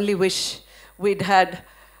 and I only wish we'd had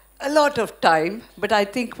a lot of time, but I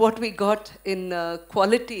think what we got in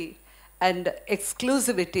quality and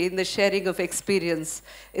exclusivity in the sharing of experience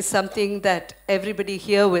is something that everybody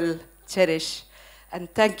here will cherish.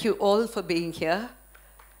 And thank you all for being here.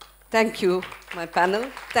 Thank you, my panel.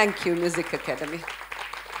 Thank you, Music Academy.